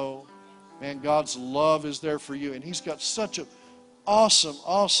snow. Man, God's love is there for you. And He's got such an awesome,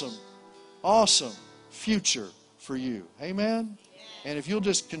 awesome, awesome future for you. Amen? And if you'll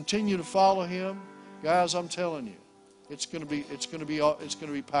just continue to follow Him, guys, I'm telling you, it's going to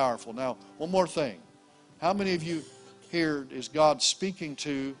be powerful. Now, one more thing. How many of you here is God speaking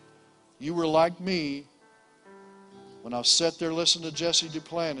to? You were like me when I sat there listening to Jesse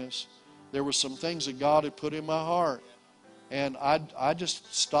Duplantis. There were some things that God had put in my heart, and I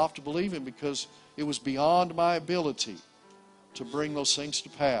just stopped believing because it was beyond my ability to bring those things to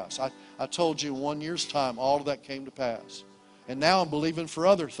pass. I told you in 1 year's time all of that came to pass. And now I'm believing for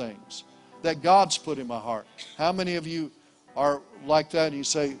other things that God's put in my heart. How many of you are like that and you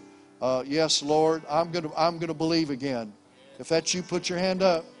say, yes, Lord, I'm gonna believe again? If that's you, put your hand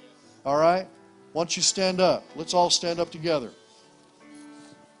up. All right? Once you stand up, let's all stand up together.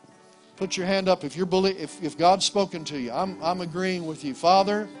 Put your hand up if if God's spoken to you. I'm agreeing with you.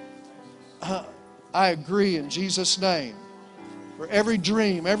 Father, I agree in Jesus' name for every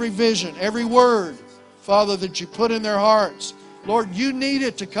dream, every vision, every word, Father, that you put in their hearts. Lord, you need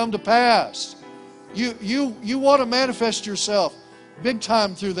it to come to pass. You want to manifest yourself big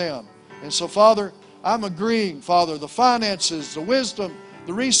time through them. And so, Father, I'm agreeing, Father, the finances, the wisdom,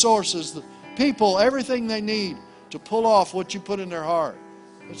 the resources, the people, everything they need to pull off what you put in their heart.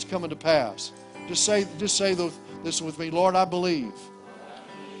 It's coming to pass. Just say this with me. Lord, I believe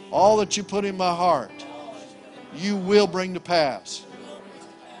all that you put in my heart, you will bring to pass.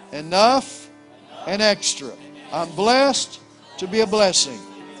 Enough and extra. I'm blessed to be a blessing.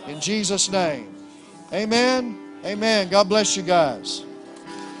 In Jesus' name. Amen. Amen. God bless you guys.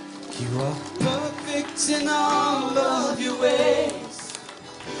 You are perfect in all of your ways.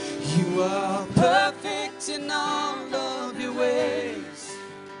 You are perfect in all of your ways.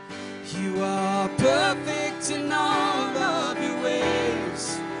 You are perfect in all of your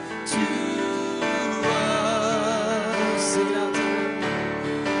ways to us. Sing it out to me.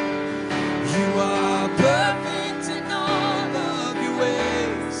 You are perfect in all of your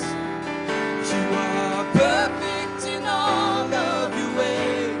ways. You are perfect in all of your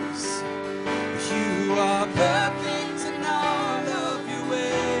ways. You are perfect in all of your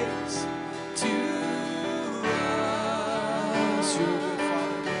ways to us.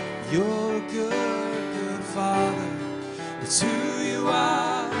 You're a good, good Father. It's who you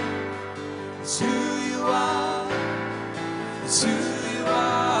are. It's who you are. It's who you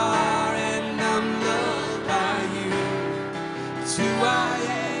are. And I'm loved by you. It's who I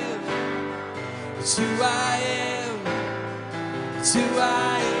am. It's who I am. It's who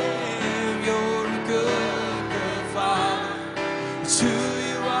I am. You're a good, good Father. It's who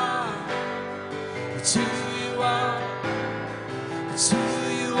you are. It's who you are. It's who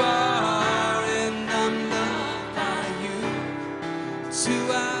you are. And I'm loved by you. It's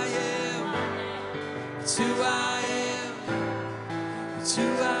who I am. It's who I am. It's who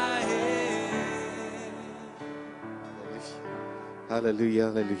I am. Hallelujah,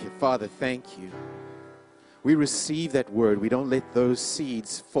 hallelujah. Father, thank you. We receive that word. We don't let those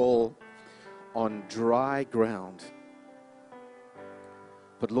seeds fall on dry ground.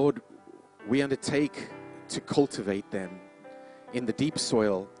 But Lord, we undertake to cultivate them in the deep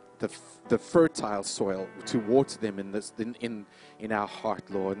soil, the fertile soil, to water them in our heart,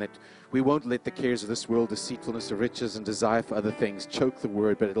 Lord, and that we won't let the cares of this world, deceitfulness of riches and desire for other things choke the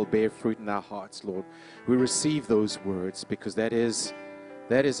word, but it'll bear fruit in our hearts, Lord. We receive those words because that is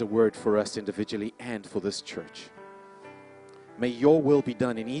a word for us individually and for this church. May your will be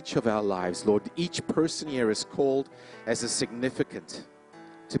done in each of our lives, Lord. Each person here is called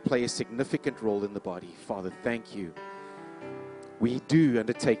to play a significant role in the body. Father, thank you. We do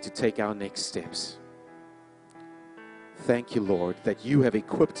undertake to take our next steps. Thank you, Lord, that you have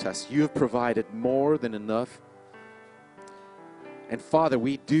equipped us. You have provided more than enough. And Father,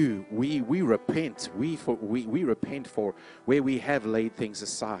 we repent. We repent for where we have laid things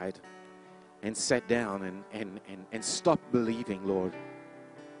aside and sat down and stopped believing, Lord.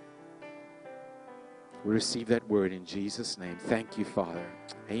 We receive that word in Jesus' name. Thank you, Father.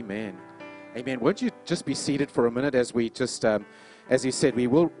 Amen. Amen. Won't you just be seated for a minute as we just, as you said,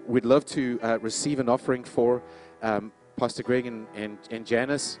 we'd love to receive an offering for Pastor Greg and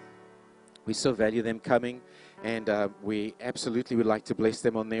Janice. We so value them coming, and we absolutely would like to bless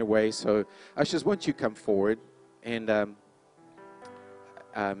them on their way. So ushers, won't you come forward and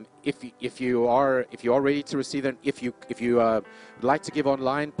if you are ready to receive them, if you would like to give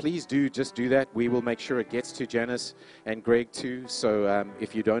online, please just do that. We will make sure it gets to Janice and Greg too. So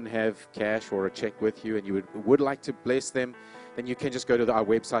if you don't have cash or a check with you and you would like to bless them, then you can just go to our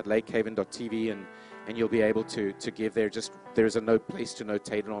website, lakehaven.tv, and you'll be able to give there. Just there's a place to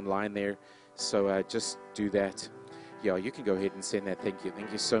notate it online there. So just do that. Yeah, you can go ahead and send that. Thank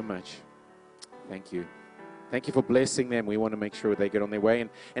you so much. Thank you. Thank you for blessing them. We want to make sure they get on their way.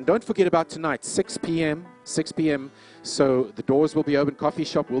 And don't forget about tonight, 6 p.m. So the doors will be open. Coffee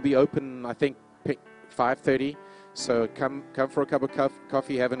shop will be open, I think, 5:30. So come for a cup of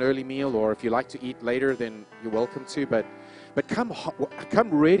coffee, have an early meal, or if you like to eat later, then you're welcome to. But come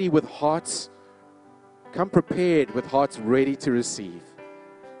ready with hearts. Come prepared with hearts ready to receive.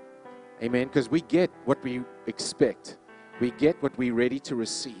 Amen. Because we get what we expect. We get what we're ready to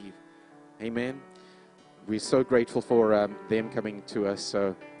receive. Amen. We're so grateful for them coming to us.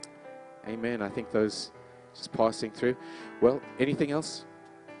 So, amen. I think those just passing through. Well, anything else?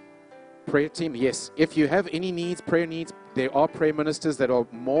 Prayer team, yes. If you have any needs, prayer needs, there are prayer ministers that are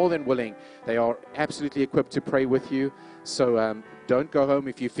more than willing. They are absolutely equipped to pray with you. So don't go home.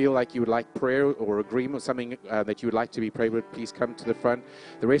 If you feel like you would like prayer or agreement or something that you would like to be prayed with, please come to the front.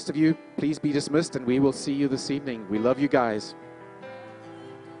 The rest of you, please be dismissed, and we will see you this evening. We love you guys.